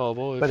 Prism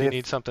Mobile, if you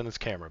need something that's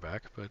camera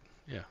back, but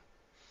yeah.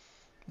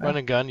 Run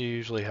and gun, you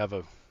usually have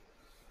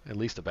at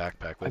least a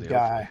backpack with a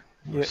guy.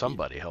 Or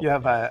somebody helping. You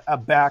have a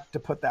back to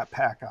put that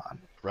pack on.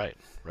 Right.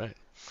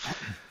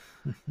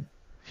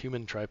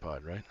 Human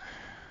tripod, right?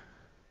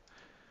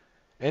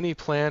 Any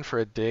plan for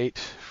a date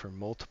for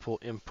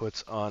multiple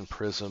inputs on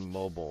Prism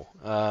Mobile?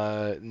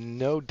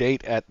 No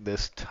date at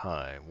this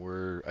time.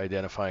 We're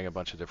identifying a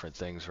bunch of different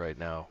things right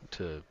now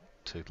to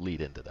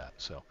lead into that.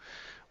 So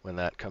when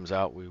that comes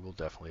out, we will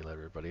definitely let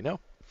everybody know.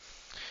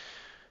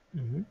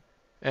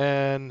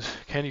 And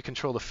can you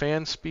control the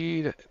fan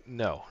speed?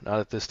 No, not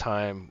at this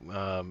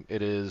time.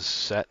 It is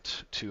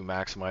set to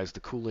maximize the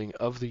cooling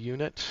of the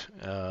unit,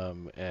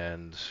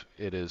 and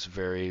it is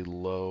very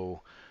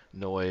low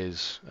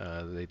noise.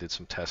 They did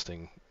some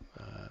testing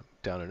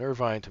down in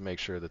Irvine to make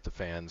sure that the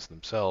fans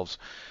themselves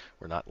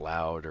were not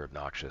loud or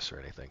obnoxious or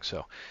anything.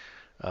 So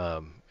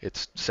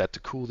it's set to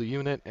cool the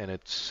unit, and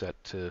it's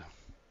set to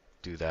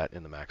do that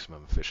in the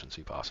maximum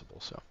efficiency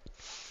possible. So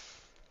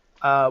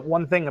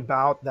One thing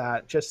about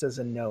that, just as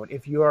a note,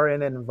 if you are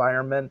in an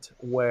environment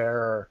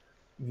where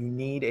you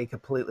need a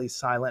completely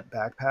silent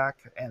backpack,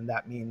 and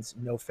that means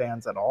no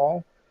fans at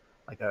all,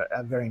 like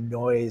a very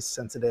noise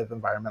sensitive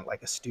environment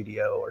like a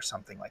studio or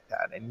something like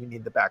that, and you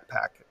need the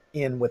backpack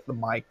in with the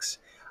mics,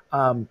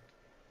 um,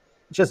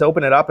 just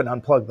open it up and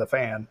unplug the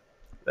fan.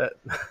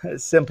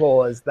 As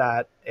simple as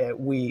that.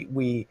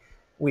 We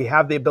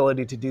have the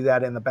ability to do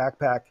that in the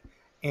backpack,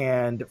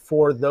 and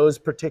for those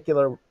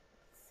particular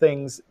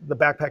things, the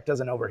backpack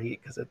doesn't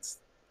overheat because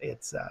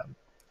it's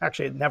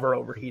actually it never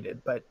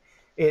overheated, but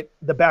the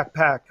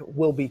backpack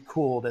will be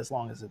cooled as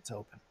long as it's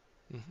open.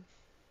 Mhm.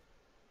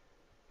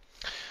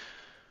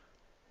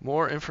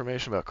 More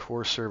information about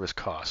core service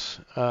costs.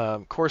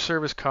 Core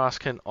service costs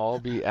can all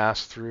be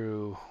asked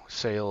through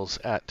sales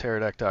at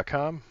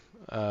teradek.com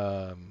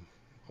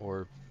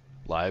or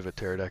live at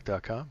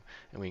teradek.com,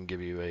 and we can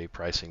give you a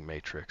pricing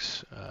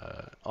matrix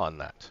on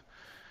that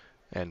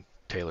and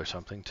tailor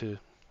something to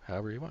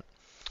however you want.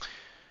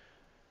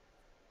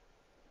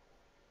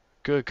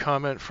 Good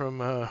comment from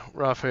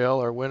Raphael,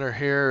 our winner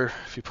here.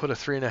 If you put a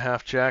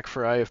 3.5 jack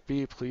for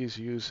IFB, please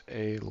use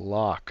a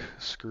lock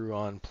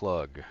screw-on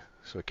plug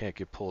so it can't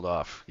get pulled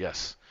off.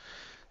 Yes,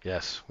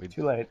 yes. We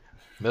Too late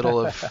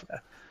middle of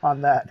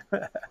on that.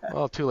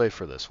 well, too late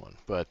for this one.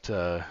 But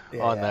on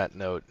Yeah. that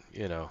note,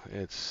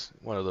 it's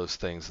one of those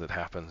things that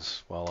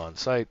happens while on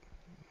site.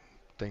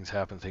 Things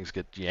happen. Things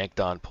get yanked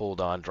on,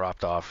 pulled on,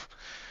 dropped off.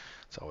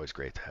 It's always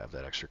great to have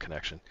that extra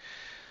connection.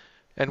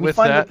 And We with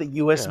find that that, the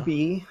yeah.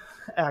 USB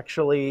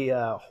actually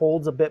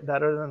holds a bit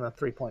better than the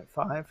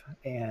 3.5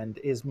 and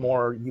is Mhm.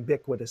 more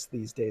ubiquitous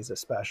these days,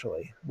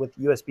 especially with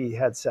USB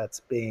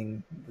headsets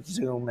being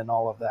Zoom and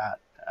all of that.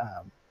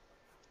 Um,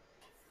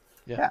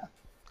 Yeah, yeah,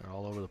 they're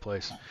all over the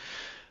place.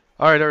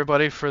 All right,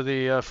 everybody, for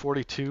the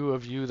 42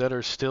 of you that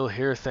are still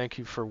here, thank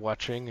you for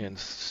watching and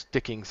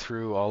sticking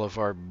through all of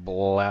our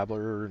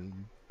blabber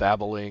and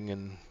babbling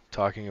and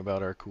talking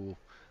about our cool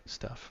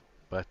stuff.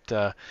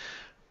 But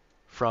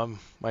from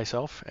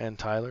myself and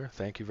Tyler,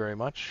 thank you very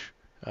much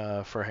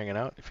for hanging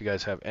out. If you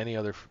guys have any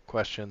other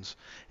questions,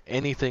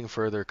 anything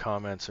further,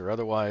 comments, or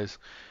otherwise,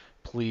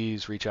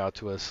 please reach out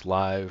to us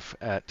live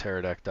at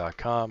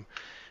teradek.com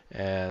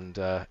and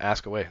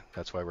ask away.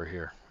 That's why we're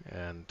here.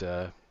 And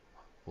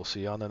we'll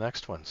see you on the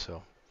next one.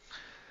 So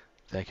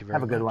thank you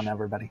have very a good one, much.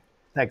 everybody.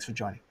 Thanks for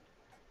joining.